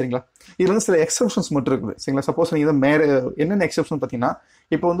 2004 இருந்து. சரிங்களா, இதில் வந்து சில எக்ஸப்ஷன்ஸ் மட்டும் இருக்குது. சரிங்களா, சப்போஸ் நீங்கள் என்னென்ன எக்ஸப்ஷன் பார்த்தீங்கன்னா,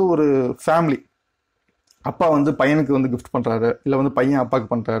 இப்போ வந்து ஒரு ஃபேமிலி அப்பா வந்து பையனுக்கு வந்து கிஃப்ட் பண்ணுறாரு, இல்லை வந்து பையன் அப்பாவுக்கு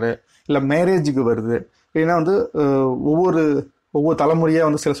பண்ணுறாரு, இல்லை மேரேஜுக்கு வருது, இல்லைன்னா வந்து ஒவ்வொரு தலைமுறையாக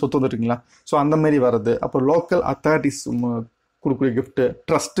வந்து சில சொத்து வந்துட்டுருங்களா, ஸோ அந்த மாதிரி வர்றது, அப்புறம் லோக்கல் அத்தாரிட்டிஸ் கொடுக்கக்கூடிய கிஃப்ட்டு,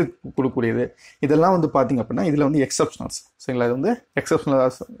 ட்ரஸ்ட்டு கொடுக்கக்கூடியது, இதெல்லாம் வந்து பார்த்தீங்க அப்படின்னா இதில் வந்து எக்ஸப்ஷனல்ஸ். சரிங்களா, இது வந்து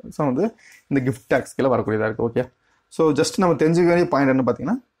எக்ஸப்ஷனல்ஸ் வந்து இந்த கிஃப்ட் டேக்ஸ் கீழே வரக்கூடியதாக இருக்குது. ஓகே, ஸோ ஜஸ்ட் நம்ம தெரிஞ்சுக்க வேண்டிய பாயிண்ட் என்ன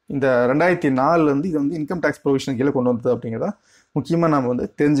பார்த்தீங்கன்னா இந்த 2004 இது வந்து இன்கம் டேக்ஸ் ப்ரொவிஷன் கீழே கொண்டு வந்தது அப்படிங்கிறத முக்கியமாக நம்ம வந்து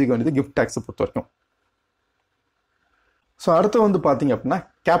தெரிஞ்சுக்க வேண்டியது கிஃப்ட் டேக்ஸை பொறுத்த வரைக்கும். ஸோ அடுத்து வந்து பார்த்தீங்க அப்படின்னா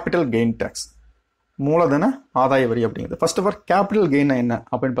கேபிட்டல் கெயின் டேக்ஸ், மூலதன ஆதாய வரி அப்படிங்கிறது. First of all capital gain என்ன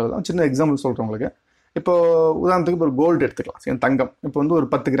அப்படின்னு பார்த்தா சின்ன எக்ஸாம்பிள் சொல்கிறேன் உங்களுக்கு. இப்போ உதாரணத்துக்கு இப்போ ஒரு கோல்டு எடுத்துக்கலாம். சரி, தங்கம். இப்போ வந்து ஒரு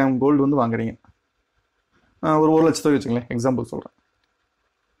 10 கிராம் கோல்டு வந்து வாங்குறீங்க, ஒரு 1 லட்சத்துக்கு வச்சுங்களேன், எக்ஸாம்பிள் சொல்கிறேன்.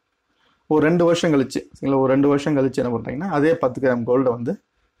 ஒரு 2 வருஷம் கழிச்சு, சரிங்களா, ஒரு 2 வருஷம் கழிச்சு என்ன பண்ணுறீங்கன்னா அதே 10 கிராம் கோல்டை வந்து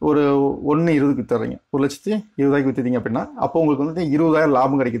ஒரு 1.20 தர்றீங்க. 1,20,000 விற்றுட்டீங்க அப்படின்னா அப்போ உங்களுக்கு வந்து 20,000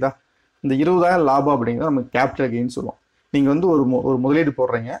 லாபம் கிடைக்குதா? இந்த 20,000 லாபம் அப்படிங்கிறத நம்ம கேபிட்டல் கெயின் சொல்லுவோம். நீங்கள் வந்து ஒரு முதலீடு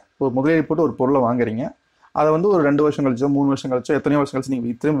போடுறீங்க, ஒரு முதலீடு போட்டு ஒரு பொருளை வாங்குறீங்க, அதை வந்து ஒரு 2 வருஷம் கழிச்சோ 3 வருஷம் கழிச்சோ எத்தனையோ வருஷம் கழிச்சு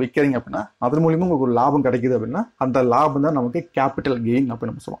நீங்கள் திரும்ப விற்கிறீங்க அப்படின்னா அதன் மூலியமாக உங்களுக்கு ஒரு லாபம் கிடைக்குது அப்படின்னா அந்த லாபம் தான் நமக்கு கேபிட்டல் கெயின்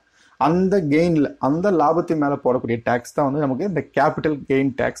அப்படின்னு நம்ம சொல்லுவோம். அந்த கெயினில் அந்த லாபத்தின் மேலே போடக்கூடிய டேக்ஸ் தான் வந்து நமக்கு இந்த கேபிட்டல்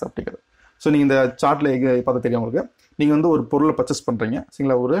கெயின் டேக்ஸ் அப்படிங்கிறது. ஸோ நீங்கள் இந்த சார்ட்டில் பார்த்து தெரியும் உங்களுக்கு. நீங்கள் வந்து ஒரு பொருளை பர்ச்சேஸ் பண்ணுறீங்க,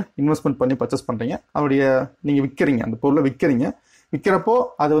 சரிங்களா, ஒரு இன்வெஸ்ட்மெண்ட் பண்ணி பர்ச்சேஸ் பண்ணுறீங்க, அவருடைய நீங்கள் விற்கிறீங்க, அந்த பொருளை விற்கிறப்போ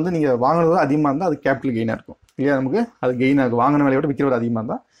அது வந்து நீங்கள் வாங்கினது அதிகமாக இருந்தால் அது கேபிட்டல் கெயினாக இருக்கும் இல்லையா, நமக்கு அது கெயினாக இருக்கும். வாங்கின விலையோட விற்கிறவர் அதிகமாக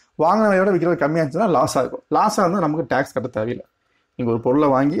இருந்தால், வாங்கின விலையோட விற்கிறது கம்மியாக இருந்துச்சுன்னா லாஸாக இருக்கும். லாஸாக இருந்தால் நமக்கு டேக்ஸ் கட்ட தேவையில்லை. நீங்கள் ஒரு பொருளை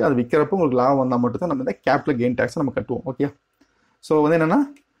வாங்கி அது விற்கிறப்போ உங்களுக்கு லாபம் வந்தால் மட்டும்தான் நம்ம இந்த கேபிட்டல் கெயின் டேக்ஸை நம்ம கட்டுவோம். ஓகே, ஸோ வந்து என்னென்னா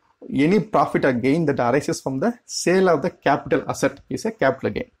any profit R gain that arises from the sale of the capital asset is a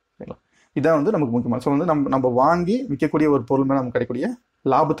capital gain. சரிங்களா, இதான் வந்து நமக்கு முக்கியமாக. ஸோ வந்து நம்ம வாங்கி விற்கக்கூடிய ஒரு பொருள் மேலே நமக்கு கிடைக்கக்கூடிய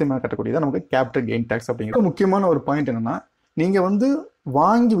லாபத்தை மேலே கட்டக்கூடியதான் நமக்கு கேபிட்டல் கெயின் டேக்ஸ் அப்படிங்கிறது. முக்கியமான ஒரு பாயிண்ட் என்னென்னா நீங்கள் வந்து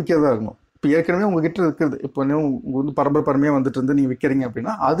வாங்கி விற்கிறதா இருக்கணும். இப்போ ஏற்கனவே உங்ககிட்ட இருக்கிறது, இப்போ உங்களுக்கு வந்து பரம்பரையாக வந்துட்டு இருந்து நீங்கள் விற்கிறீங்க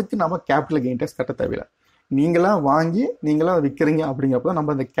அப்படின்னா அதுக்கு நம்ம கேபிட்டல் கெயின் டேக்ஸ் கட்ட தேவையில்லை. நீங்களாம் வாங்கி நீங்களாம் விற்கிறீங்க அப்படிங்கிறப்ப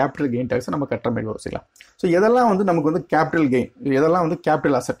நம்ம அந்த கேபிட்டல் கெயின் டேக்ஸை நம்ம கட்ட மாதிரி வரும். சரிங்களா, ஸோ எதெல்லாம் வந்து நமக்கு வந்து கேபிட்டல் கெயின், எதெல்லாம் வந்து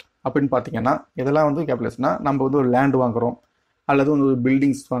கேபிட்டல் அசெட் அப்படின்னு பார்த்தீங்கன்னா, எதெல்லாம் வந்து கேபிட்டல் அசெட்னா நம்ம வந்து ஒரு லேண்ட் வாங்குகிறோம், அல்லது வந்து ஒரு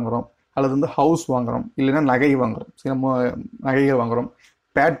பில்டிங்ஸ் வாங்குகிறோம், அல்லது வந்து ஹவுஸ் வாங்குகிறோம், இல்லைன்னா நகை வாங்குகிறோம். சரி, நம்ம நகைகள் வாங்குகிறோம்,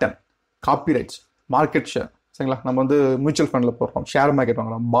 பேட்டன், காப்பிரைட்ஸ், மார்க்கெட் ஷேர், சரிங்களா, நம்ம வந்து மியூச்சுவல் ஃபண்டில் போடுறோம், ஷேர் மார்க்கெட்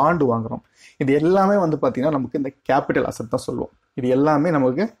வாங்குறோம், பாண்டு வாங்குறோம். இது எல்லாமே வந்து பார்த்தீங்கன்னா நமக்கு இந்த கேபிட்டல் அசெட் தான் சொல்லுவோம். இது எல்லாமே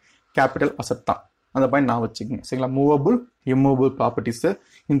நமக்கு கேபிட்டல் அசெட் தான். அந்த பாயிண்ட் நான் வச்சுக்கோங்க. சரிங்களா, movable immovable properties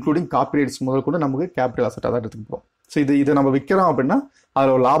including copyrights முதல் கூட நமக்கு கேபிட்டல் அசெட்டாக தான் எடுத்துக்க போகிறோம். ஸோ இதை நம்ம விற்கிறோம் அப்படின்னா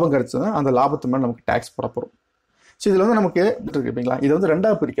அதில் ஒரு லாபம் கிடைச்சதுன்னா அந்த லாபத்து மேலே நமக்கு டேக்ஸ் போட போகிறோம். ஸோ இதில் வந்து நமக்கு இருக்குங்களா, இதை வந்து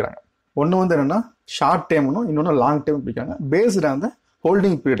 2ஆக பிரிக்கிறாங்க. ஒன்று வந்து என்னென்னா ஷார்ட் டேம்னும் இன்னொன்று லாங் டேம் பிரிக்கிறாங்க. பேஸ்டாக அந்த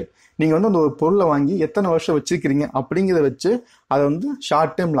ஹோல்டிங் பீரியட், நீங்கள் வந்து அந்த ஒரு பொருளை வாங்கி எத்தனை வருஷம் வச்சிருக்கிறீங்க அப்படிங்கிறத வச்சு அதை வந்து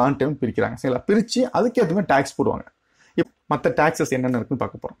ஷார்ட் டைம் லாங் டைம் பிரிக்கிறாங்க. சரிங்களா, பிரித்து அதுக்கேற்ற மாதிரி டேக்ஸ் போடுவாங்க. இப்போ மற்ற டேக்ஸஸ் என்னென்ன இருக்குன்னு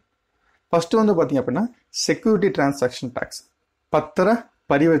பார்க்க போகிறோம். ஃபர்ஸ்ட் வந்து பார்த்தீங்க அப்படின்னா செக்யூரிட்டி டிரான்சாக்ஷன் டேக்ஸ், பத்திர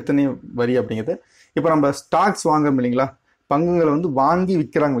பரிவர்த்தனை வரி அப்படிங்கிறது. இப்போ நம்ம ஸ்டாக்ஸ் வாங்குறோம் இல்லைங்களா, பங்குகளை வந்து வாங்கி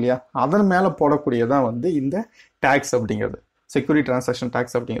விற்கிறாங்க இல்லையா, அதன் மேலே போடக்கூடியதான் வந்து இந்த டேக்ஸ் அப்படிங்கிறது. செக்யூரிட்டி டிரான்சாக்ஷன்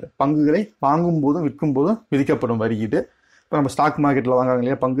டேக்ஸ் அப்படிங்கிறது பங்குகளை வாங்கும் போதும் விற்கும் போதும் விதிக்கப்படும் வரி இது. இப்போ நம்ம ஸ்டாக் மார்க்கெட்டில் வாங்குறாங்க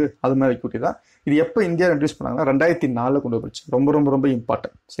இல்லையா பங்கு, அது மாதிரி வைக்கக்கூடிய தான். இது எப்போ இந்தியா இன்ட்ரடியூஸ் பண்ணாங்கன்னா 2004 கொண்டு போச்சு. ரொம்ப ரொம்ப ரொம்ப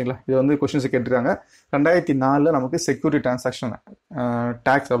இம்பார்ட்டன்ட். சரிங்களா, இது வந்து கொஸ்டின்ஸ் கேட்டிருக்காங்க. 2004 நமக்கு செக்யூரிட்டி டிரான்சாக்ஷன்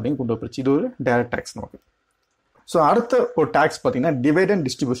டேக்ஸ் அப்படின்னு கொண்டு போச்சு. இது ஒரு டைரக்ட் டேக்ஸ் நமக்கு. ஸோ அடுத்த ஒரு டேக்ஸ் பார்த்தீங்கன்னா டிவைடண்ட்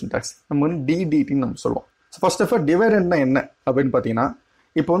டிஸ்ட்ரிபியூஷன் டேக்ஸ், நம்ம வந்து டிடிடின்னு நம்ம சொல்லுவோம். ஸோ ஃபர்ஸ்ட் ஆஃப் ஆல் டிவைடண்ட்னா என்ன அப்படின்னு பார்த்தீங்கன்னா,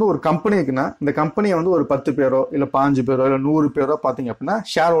 இப்போ வந்து ஒரு கம்பெனி இருக்குன்னா இந்த கம்பெனியை வந்து ஒரு 10 பேரோ இல்லை 15 பேரோ இல்லை 100 பேரோ பார்த்தீங்க அப்படின்னா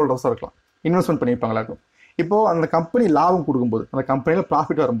ஷேர் ஹோல்டர்ஸாக இருக்கலாம், இன்வெஸ்ட்மெண்ட் பண்ணியிருப்பாங்களா இருக்கும். இப்போ அந்த கம்பெனி லாபம் கொடுக்கும்போது அந்த கம்பெனியில்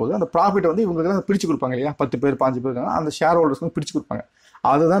ப்ராஃபிட் வரும்போது அந்த ப்ராஃபிட் வந்து இவங்களுக்கு பிரிச்சு கொடுப்பாங்க இல்லையா, 10 பேர் 5 பேர் இருக்காங்க, அந்த ஷேர் ஹோல்டர்ஸ் வந்து பிரிச்சு கொடுப்பாங்க.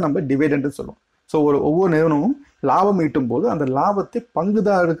 அதுதான் நம்ம டிவிடெண்ட் சொல்லுவோம். ஸோ ஒவ்வொரு நிறுவனமும் லாபம் ஈட்டும் போது அந்த லாபத்தை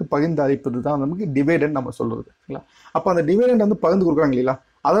பங்குதாரருக்கு பகிர்ந்து அளிப்பது தான் நமக்கு டிவிடெண்ட் நம்ம சொல்றது. இல்லைங்களா? அப்போ அந்த டிவிடெண்ட் வந்து பகிர்ந்து கொடுக்குறாங்க இல்லையா,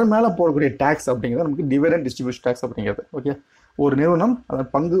 அதன் மேலே போடக்கூடிய டேக்ஸ் அப்படிங்கிறது நமக்கு டிவிடெண்ட் டிஸ்ட்ரிபியூஷன் டேக்ஸ் அப்படிங்கிறது. ஓகே, ஒரு நிறுவனம் அதன்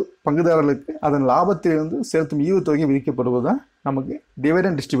பங்குதாரர்களுக்கு அதன் லாபத்திலிருந்து செலுத்தும் ஈவுத்தொகை விதிக்கப்படுவது தான் நமக்கு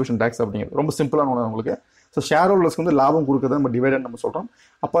டிவிடெண்ட் டிஸ்ட்ரிபியூஷன் டேக்ஸ் அப்படிங்கிறது. ரொம்ப சிம்பிளான ஒன்று உங்களுக்கு. ஸோ ஷேர் ஹோல்டர்ஸ்க்கு வந்து லாபம் கொடுக்குறத நம்ம டிவிடெண்ட் நம்ம சொல்கிறோம்.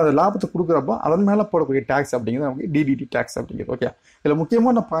 அப்போ அந்த லாபத்தை கொடுக்குறப்போ அதன் மேலே போடக்கூடிய டேக்ஸ் அப்படிங்கிறது நமக்கு டிடிடி டேக்ஸ் அப்படிங்கிறது. ஓகே, இதில்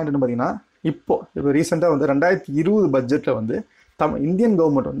முக்கியமான பாயிண்ட் என்ன பார்த்தீங்கன்னா, இப்போ ரீசெண்டாக வந்து 2020 பட்ஜெட்டில் வந்து இந்தியன்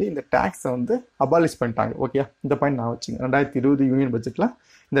கவர்மெண்ட் வந்து இந்த டேக்ஸை வந்து அபாலிஷ் பண்ணிட்டாங்க. ஓகே, இந்த பாயிண்ட் நான் வச்சுங்க. 2020 யூனியன் பட்ஜெட்டில்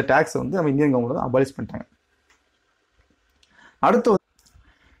இந்த டேக்ஸை வந்து நம்ம இந்தியன் கவர்மெண்ட் வந்து அபாலிஷ் பண்ணிட்டாங்க.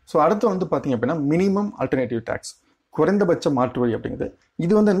 அடுத்து வந்து பார்த்தீங்க அப்படின்னா மினிமம் ஆல்டர்னேட்டிவ் டேக்ஸ், குறைந்தபட்ச மாற்று வரி அப்படிங்கிறது.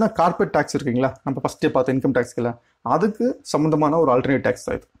 இது வந்து என்ன, கார்பரேட் டேக்ஸ் இருக்குங்களா, நம்ம ஃபஸ்ட்டே பார்த்த இன்கம் டேக்ஸ்ல அதுக்கு சம்மந்தமான ஒரு ஆல்டர்னேட் டேக்ஸ்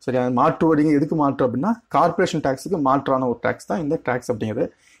தான் இது. சரி, அந்த மாற்று வரிங்க எதுக்கு மாற்று அப்படின்னா கார்பரேஷன் டேக்ஸுக்கு மாற்றான ஒரு டேக்ஸ் தான் இந்த டேக்ஸ் அப்படிங்கிறது.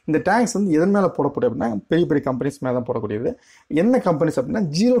 இந்த டேக்ஸ் வந்து எதன் மேலே போடக்கூடிய அப்படின்னா பெரிய பெரிய கம்பெனிஸ் மேலே தான் போடக்கூடியது. என்ன கம்பெனிஸ் அப்படின்னா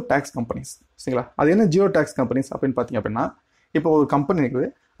ஜீரோ டேக்ஸ் கம்பெனிஸ். சரிங்களா, அது என்ன ஜீரோ டேக்ஸ் கம்பெனிஸ் அப்படின்னு பார்த்தீங்க அப்படின்னா, இப்போ ஒரு கம்பெனி இருக்குது,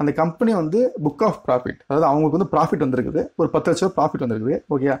 அந்த கம்பெனி வந்து புக் ஆஃப் ப்ராஃபிட், அதாவது அவங்களுக்கு வந்து ப்ராஃபிட் வந்திருக்குது, ஒரு 10 லட்ச ரூபா ப்ராஃபிட் வந்திருக்குது.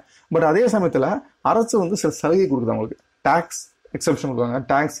 ஓகே, பட் அதே சமயத்தில் அரசு வந்து சில சலுகை கொடுக்குது, அவங்களுக்கு டேக்ஸ் எக்ஸப்ஷன் கொடுக்குறாங்க,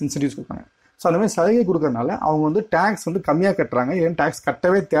 டேக்ஸ் இன்சென்டிவ்ஸ் கொடுக்குறாங்க. ஸோ அந்த மாதிரி சலுகை கொடுக்கறதுனால அவங்க வந்து டேக்ஸ் வந்து கம்மியாக கட்டுறாங்க, இல்லைன்னா டேக்ஸ்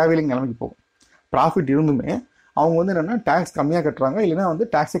கட்டவே தேவையில்லைங்க நிலைமைக்கு போகும். ப்ராஃபிட் இருந்துமே அவங்க வந்து என்னென்னா டேக்ஸ் கம்மியாக கட்டுறாங்க, இல்லைன்னா வந்து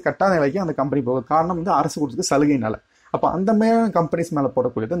டேக்ஸை கட்டாத நிலைக்கு அந்த கம்பெனி போகும். காரணம் வந்து அரசு கொடுத்தது சலுகைனால. அப்போ அந்த மாதிரியான கம்பெனிஸ் மேலே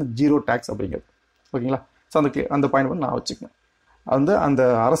போடக்கூடியது அந்த ஜீரோ டேக்ஸ் அப்படிங்கிறது. ஓகேங்களா? ஸோ அந்த பாயிண்ட் வந்து நான் வச்சுக்கேன். வந்து அந்த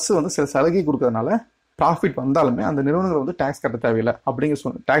அரசு வந்து சில சலுகை கொடுக்கறதுனால ப்ராஃபிட் வந்தாலுமே அந்த நிறுவனங்கள் வந்து டேக்ஸ் கட்ட தேவையில்லை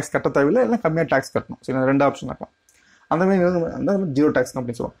அப்படிங்கிற டேக்ஸ் கட்ட தேவையில்லை, இல்லை கம்மியாக டேக்ஸ் கட்டணும். சரி, 2 ஆப்ஷன் இருக்கும். அந்த மாதிரி அந்த ஜீரோ டேக்ஸ்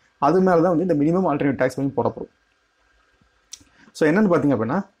அப்படின்னு சொல்லுவோம். அது மேலே தான் வந்து இந்த மினிமம் ஆல்டர்னேட் டேக்ஸ் வந்து போடப்படும். ஸோ என்னென்னு பார்த்தீங்க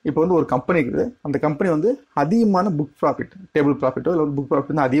அப்படின்னா, இப்போ வந்து ஒரு கம்பெனி இருக்குது, அந்த கம்பெனி வந்து அதிகமான புக் ப்ராஃபிட், டேபிள் ப்ராஃபிட்டோ இல்லை புக்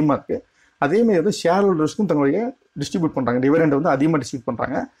ப்ராஃபிட் வந்து அதிகமாக இருக்குது. அதேமாதிரி வந்து ஷேர் ஹோல்டர்ஸ்க்கும் தங்களுடைய டிஸ்ட்ரிபியூட் பண்ணுறாங்க, டிவிடெண்ட் வந்து அதிகமாக டிஸ்ட்ரிபியூட்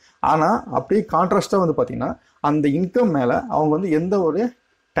பண்ணுறாங்க. ஆனால் அப்படியே கான்ட்ராஸ்ட்டாக வந்து பார்த்தீங்கன்னா அந்த இன்கம் மேலே அவங்க வந்து எந்த ஒரு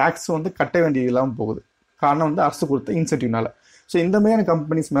டேக்ஸ் வந்து கட்ட வேண்டியது இல்லாமல் போகுது. காரணம் வந்து அரசு கொடுத்த இன்சென்டிவ்னால. ஸோ இந்த மாதிரியான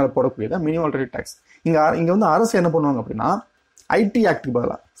கம்பெனிஸ் மேலே போடக்கூடியதான் மினிமம் ஆல்டர்னேட் டேக்ஸ். இங்கே வந்து அரசு என்ன பண்ணுவாங்க அப்படின்னா, ஐடி ஆக்டுக்கு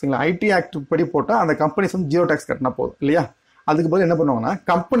பதிலாக, சரிங்களா, ஐடி ஆக்ட் படி போட்டால் அந்த கம்பெனிஸ் வந்து ஜீரோ டேக்ஸ் கட்டினா போதும் இல்லையா. அதுக்கு பதில் என்ன பண்ணுவாங்கன்னா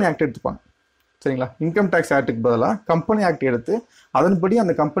கம்பெனி ஆக்ட் எடுத்துப்பாங்க. சரிங்களா, இன்கம் டேக்ஸ் ஆக்டுக்கு பதிலாக கம்பெனி ஆக்ட் எடுத்து அதன்படி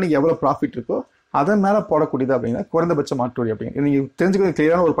அந்த கம்பெனிக்கு எவ்வளோ ப்ராஃபிட் இருக்கோ அதன் மேலே போடக்கூடியது அப்படின்னா குறைந்தபட்ச மாற்று வரி அப்படிங்க. நீங்கள் தெரிஞ்சுக்க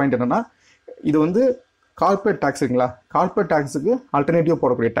கிளியரான ஒரு பாயிண்ட் என்னன்னா, இது வந்து கார்பரேட் டேக்ஸ் இருக்குங்களா, கார்பரேட் டேக்ஸுக்கு ஆல்டர்னேட்டிவ்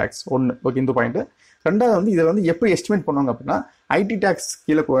போடக்கூடிய டேக்ஸ் ஒன்று. ஓகே, இந்த பாயிண்ட். ரெண்டாவது வந்து இதை வந்து எப்படி எஸ்டிமேட் பண்ணுவாங்க அப்படின்னா, ஐடி டேக்ஸ்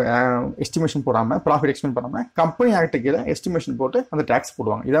கீழே எஸ்டிமேஷன் போடாமல், ப்ராஃபிட் எஸ்டிமேட் பண்ணாமல் கம்பெனி ஆக்ட் கீழே எஸ்டிமேஷன் போட்டு அந்த டேக்ஸ்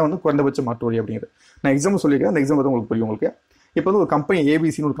போடுவாங்க. இதான் வந்து குறைந்தபட்ச மாற்று வரி அப்படிங்கிறது. நான் எக்ஸாம்பிள் சொல்லியிருக்கேன், அந்த எக்ஸாம்பிள் வந்து உங்களுக்கு புரியும். உங்களுக்கு இப்போ வந்து ஒரு கம்பெனி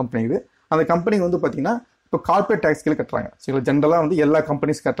ஏபிசின்னு ஒரு கம்பெனி இது, அந்த கம்பெனி வந்து பார்த்தீங்கன்னா இப்போ கார்பரேட் டேக்ஸ் கீழே கட்டுறாங்க. சரி, ஜென்ரலாக வந்து எல்லா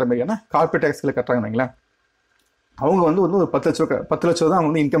கம்பெனிஸ் கட்டுற மாதிரியான கார்பரேட் டேக்ஸ் கீழே கட்டுறாங்கன்னு வைங்களேன். அவங்க வந்து ஒரு 10 லட்ச ரூபா தான் அவங்க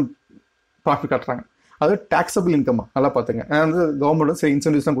வந்து இன்கம் ப்ராஃபிட் கட்டுறாங்க. அது டாக்ஸபிள் இன்கம் நல்லா பார்த்துங்க. வந்து கவர்மெண்ட் சரி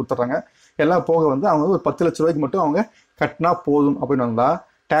இன்சென்டிவ்ஸ் தான் கொடுத்துட்றாங்க, எல்லாம் போக வந்து அவங்க ஒரு 10 லட்ச ரூபாய்க்கு மட்டும் அவங்க கட்டினா போதும் அப்படின்னு வந்தால்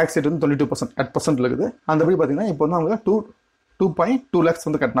டேக்ஸ் ரேட் வந்து 22% at % இருக்குது. அந்தபடி பார்த்தீங்கன்னா இப்போ வந்து அவங்க 2.2 lakhs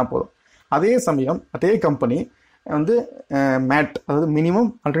வந்து கட்டினா போதும். அதே சமயம் அதே கம்பெனி வந்து மேட், அதாவது மினிமம்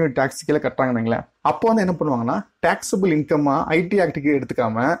ஆல்டர்னேட் டேக்ஸ் கீழே கட்டுறாங்கன்னு, அப்போ வந்து என்ன பண்ணுவாங்கன்னா டாக்ஸபிள் இன்கம்மா ஐடி ஆக்டுக்கு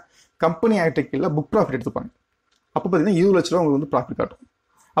எடுத்துக்காம கம்பெனி ஆக்டு கீழே புக் ப்ராஃபிட் எடுத்துப்பாங்க. அப்போ பார்த்தீங்கன்னா 20 லட்ச ரூபா உங்களுக்கு வந்து ப்ராஃபிட் காட்டும்.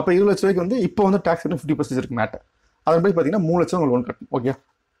 அப்போ 20 லட்ச ரூபாய்க்கு வந்து இப்போ வந்து டேக்ஸ் வந்து 50% இருக்கு மேட். அதன்படி பார்த்தீங்கன்னா 3 லட்சம் உங்களுக்கு லோன் கட்டணும். ஓகே,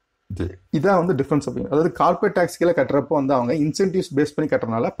 இதான் வந்து டிஃபரன்ஸ் அப்படிங்க. அதாவது கார்பரேட் டேக்ஸ் கீழே கட்டுறப்போ வந்து அவங்க இன்சென்டிவ்ஸ் பேஸ் பண்ணி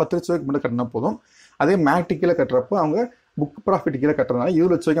கட்டுறதுனால 10 லட்ச ரூபாய்க்கு மட்டும் கட்டினா போதும். அதே மேட் கீழே கட்டுறப்போ அவங்க புக் ப்ராஃபிட் கீழே கட்டுறதுனால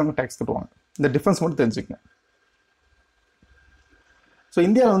 20 லட்ச ரூபாய்க்கு அவங்க டேக்ஸ் கட்டுவாங்க. இந்த டிஃபரன்ஸ் மட்டும் தெரிஞ்சுக்கங்க. ஸோ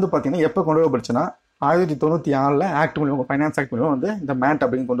இந்தியாவில் வந்து பார்த்தீங்கன்னா எப்போ கொண்டு வரப்படுச்சுன்னா 1996 ஆக்ட் மூலியமாக, ஃபைனான்ஸ் ஆக்ட் மூலியமாக வந்து இந்த மேட்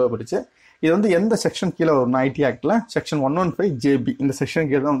அப்படின்னு கொண்டு வரப்படுச்சு. இது வந்து எந்த செக்ஷன் கீழே வரும்னா ஐடி ஆக்டில் செக்ஷன் 115JB இந்த செக்ஷன்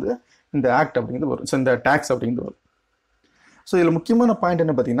கீழே தான் வந்து இந்த ஆக்ட் அப்படிங்கிறது வரும். ஸோ இந்த டேக்ஸ் அப்படிங்கிறது வரும். ஸோ இதில் முக்கியமான பாயிண்ட்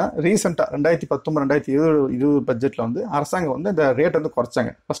என்ன பார்த்தீங்கன்னா, ரீசெண்டாக 2019-2020 பட்ஜெட்டில் வந்து அரசாங்கம் வந்து இந்த ரேட் வந்து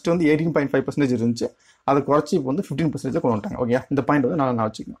குறைச்சாங்க. ஃபஸ்ட்டு வந்து 18.5% இருந்துச்சு, அதை குறைச்சி இப்போ வந்து 15% கொண்டு வந்துட்டாங்க. ஓகே, இந்த பாயிண்ட் வந்து நான்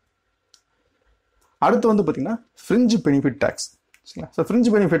வச்சுக்கணும். அடுத்து வந்து பார்த்தீங்கன்னா ஃப்ரிஞ்ச் பெனிஃபிட் டேக்ஸ். சரிங்களா, ஸோ ஃப்ரிஞ்ச்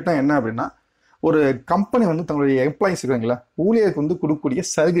பெனிஃபிட்னா என்ன அப்படின்னா, ஒரு கம்பெனி வந்து தங்களுடைய எம்ப்ளாயிஸ் இருக்காங்களா, ஊழியருக்கு வந்து கொடுக்கக்கூடிய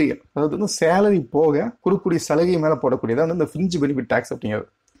சலுகைகள், அதாவது வந்து சேலரி போக கொடுக்கக்கூடிய சலுகை மேலே போடக்கூடியது வந்து இந்த ஃப்ரிஞ்ச் பெனிஃபிட் டேக்ஸ் அப்படிங்கிறது.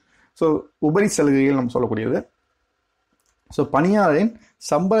 ஸோ உபரி சலுகைகள் நம்ம சொல்லக்கூடியது. ஸோ பணியாளரின்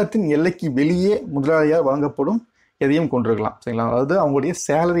சம்பளத்தின் எல்லைக்கு வெளியே முதலாளியால் வழங்கப்படும் எதையும் கொண்டிருக்கலாம் சரிங்களா. அதாவது அவங்களுடைய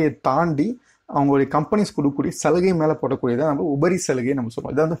சேலரியை தாண்டி அவங்களுடைய கம்பெனிஸ் கொடுக்கக்கூடிய சலுகை மேலே போடக்கூடியதான் நம்ம உபரி சலுகை நம்ம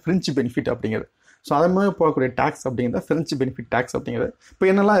சொல்லுவோம். இதான் வந்து ஃப்ரெஞ்ச் பெனிஃபிட் அப்படிங்கிறது. ஸோ அதன் மேலே போடக்கூடிய டேக்ஸ் அப்படிங்கிறது ஃப்ரெஞ்ச் பெனிஃபிட் டேக்ஸ் அப்படிங்கிறது. இப்போ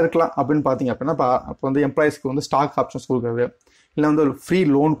என்னெல்லாம் இருக்கலாம் அப்படின்னு பார்த்தீங்க அப்படின்னா, இப்போ வந்து எம்ப்ளாயிஸ்க்கு வந்து ஸ்டாக் ஆப்ஷன்ஸ் கொடுக்குறது, இல்லை வந்து ஒரு ஃப்ரீ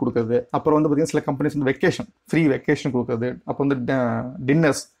லோன் கொடுக்குறது, அப்புறம் வந்து பார்த்தீங்கன்னா சில கம்பெனிஸ் வந்து ஃப்ரீ வெக்கேஷன் கொடுக்குறது, அப்போ வந்து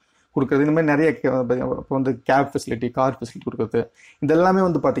டின்னர்ஸ் கொடுக்குறது, இந்த மாதிரி நிறைய இப்போ வந்து கேப் ஃபெசிலிட்டி, கார் ஃபெசிலிட்டி கொடுக்குறது, இதெல்லாமே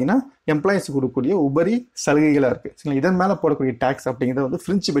வந்து பார்த்தீங்கன்னா எம்ப்ளாயிஸ் கொடுக்கக்கூடிய உபரி சலுகைகளாக இருக்குது சரிங்களா. இதன் மேலே போடக்கூடிய டேக்ஸ் அப்படிங்கிறது வந்து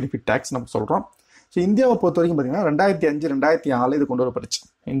ஃப்ரெஞ்ச் பெனிஃபிட் டேக்ஸ் நம்ம சொல்கிறோம். ஸோ இந்தியாவை பொறுத்த வரைக்கும் பார்த்தீங்கன்னா 2005 2006 இது கொண்டு வரப்பட்டுச்சு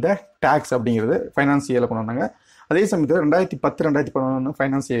இந்த டேக்ஸ் அப்படிங்கிறது ஃபைனான்ஸ் இயரில் கொண்டு வந்தாங்க. அதே சமயத்தில் 2010 2011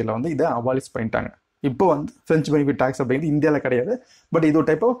 ஃபைனான்ஸ் இயரில் வந்து இதை அபாலிஷ் பண்ணிட்டாங்க. இப்போ வந்து ஃப்ரெஞ்ச் பெனிஃபிட் டேக்ஸ் அப்படிங்கிறது இந்தியாவில் கிடையாது, பட் இது ஒரு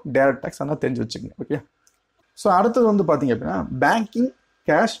டைப் ஆஃப் டைரக்ட் டேக்ஸ் ஆனால் தெரிஞ்சு வச்சுக்கோங்க. ஓகே. ஸோ அடுத்தது வந்து பார்த்தீங்க அப்படின்னா பேங்கிங்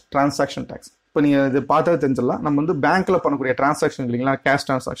கேஷ் டிரான்சாக்ஷன் டேக்ஸ். இப்போ நீங்கள் இது பார்த்தாலே தெரிஞ்சிடலாம், நம்ம வந்து பேங்க்கில் பண்ணக்கூடிய டிரான்சாக்ஷன் இல்லைங்களா, கேஷ்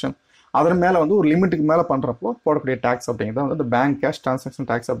டிரான்சாக்ஷன், அதன் மேலே வந்து ஒரு லிமிட்டுக்கு மேலே பண்ணுறப்போ போடக்கூடிய டேக்ஸ் அப்படிங்கிறது வந்து இந்த பேங்க் கேஷ் டிரான்சாக்ஷன்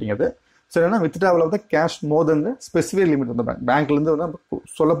டேக்ஸ் அப்படிங்கிறது. சரி, ஏன்னா withdrawal of the cash more then the specific limit வந்து பேங்க்லேருந்து வந்து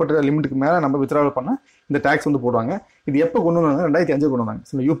சொல்லப்பட்ட லிமிட்டுக்கு மேலே நம்ம வித்ட்ராவல் பண்ணால் இந்த டேக்ஸ் வந்து போடுவாங்க. இது எப்போ கொண்டு வந்தாங்க? 2005 கொண்டு வந்தாங்க.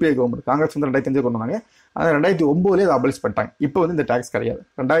 சில யூபிஐ கவர்மெண்ட் காங்கிரஸ் வந்து 2005 கொண்டு வந்தாங்க. ஆனால் 2009 அதை அபாலிஷ் பண்ணிட்டாங்க. இப்போ வந்து இந்த டேக்ஸ் கிடையாது.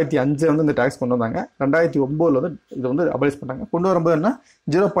 2005 வந்து இந்த டேக்ஸ் கொண்டு வந்தாங்க. 2009 வந்து இதை வந்து அபாலிஷ் பண்ணிட்டாங்க. கொண்டு வரும்போது என்ன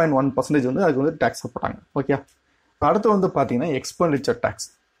 0.1% வந்து அதுக்கு வந்து டேக்ஸ் போட்டாங்க. ஓகே. அடுத்து வந்து பார்த்தீங்கன்னா எக்ஸ்பெண்டிச்சர் டேக்ஸ்.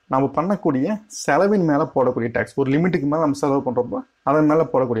 நம்ம பண்ணக்கூடிய செலவின் மேலே போடக்கூடிய டேக்ஸ். ஒரு லிமிட்டுக்கு மேலே நம்ம செலவு பண்ணுறப்போ அதன் மேலே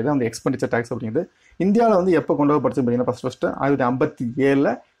போடக்கூடியது அந்த எக்ஸ்பெண்டிச்சர் டேக்ஸ் அப்படிங்கிறது. இந்தியாவில் வந்து எப்போ கொண்டு வரப்படுச்சு பார்த்தீங்கன்னா, ஃபர்ஸ்ட்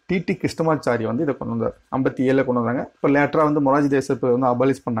 1957 டிடி கிருஷ்ணமாச்சாரி வந்து இதை கொண்டு வந்தார். 57 கொண்டு வந்தாங்க. இப்போ லேட்டராக வந்து மொராஜி தேசாய் வந்து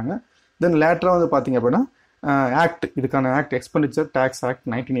அபாலிஷ் பண்ணாங்க. தென் லேட்டராக வந்து பார்த்தீங்க அப்படின்னா ஆக்ட், இதுக்கான ஆக்ட் எக்ஸ்பெண்டிச்சர் டேக்ஸ் ஆக்ட்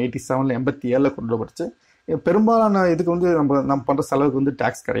 1987 87 கொண்டு வரப்படுச்சு. பெரும்பாலான இதுக்கு வந்து நம்ம பண்ணுற செலவுக்கு வந்து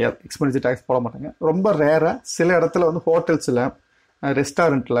டேக்ஸ் கிடையாது, எக்ஸ்பெண்டிச்சர் டேக்ஸ் போட மாட்டாங்க. ரொம்ப ரேராக சில இடத்துல வந்து ஹோட்டல்ஸில்,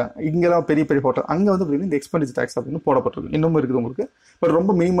 ரெஸ்டாரண்ட்டில், இங்கெல்லாம் பெரிய பெரிய ஹோட்டல், அங்கே வந்து பார்த்தீங்கன்னா இந்த எக்ஸ்பெண்டிச்சர் டேக்ஸ் அப்படின்னு போடப்பட்டிருக்கு. இன்னமும் இருக்குது உங்களுக்கு, பட்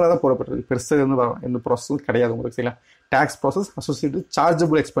ரொம்ப மினிமலாக தான் போடப்பட்டிருக்கு. பெருசாக வந்து எந்த ப்ராசஸும் கிடையாது உங்களுக்கு. சரிங்களா. Tax process associated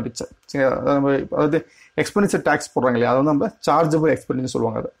chargeable expenditure. அதாவது எக்ஸ்பெண்டிச்சர் டேக்ஸ் போடுறாங்க இல்லையா, அதை வந்து நம்ம சார்ஜபிள் எக்ஸ்பெண்டிச்சர்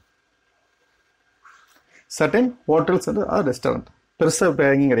சொல்லுவாங்க. அது சர்டன் ஹோட்டல்ஸ் வந்து அது ரெஸ்டாரண்ட்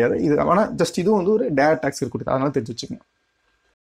பெருசாக எங்கேயும் கிடையாது இது. ஆனால் ஜஸ்ட் இதுவும் வந்து ஒரு டேரக்ட் டேக்ஸ் இருக்குது, அதனால தெரிஞ்சு வச்சுக்கோங்க.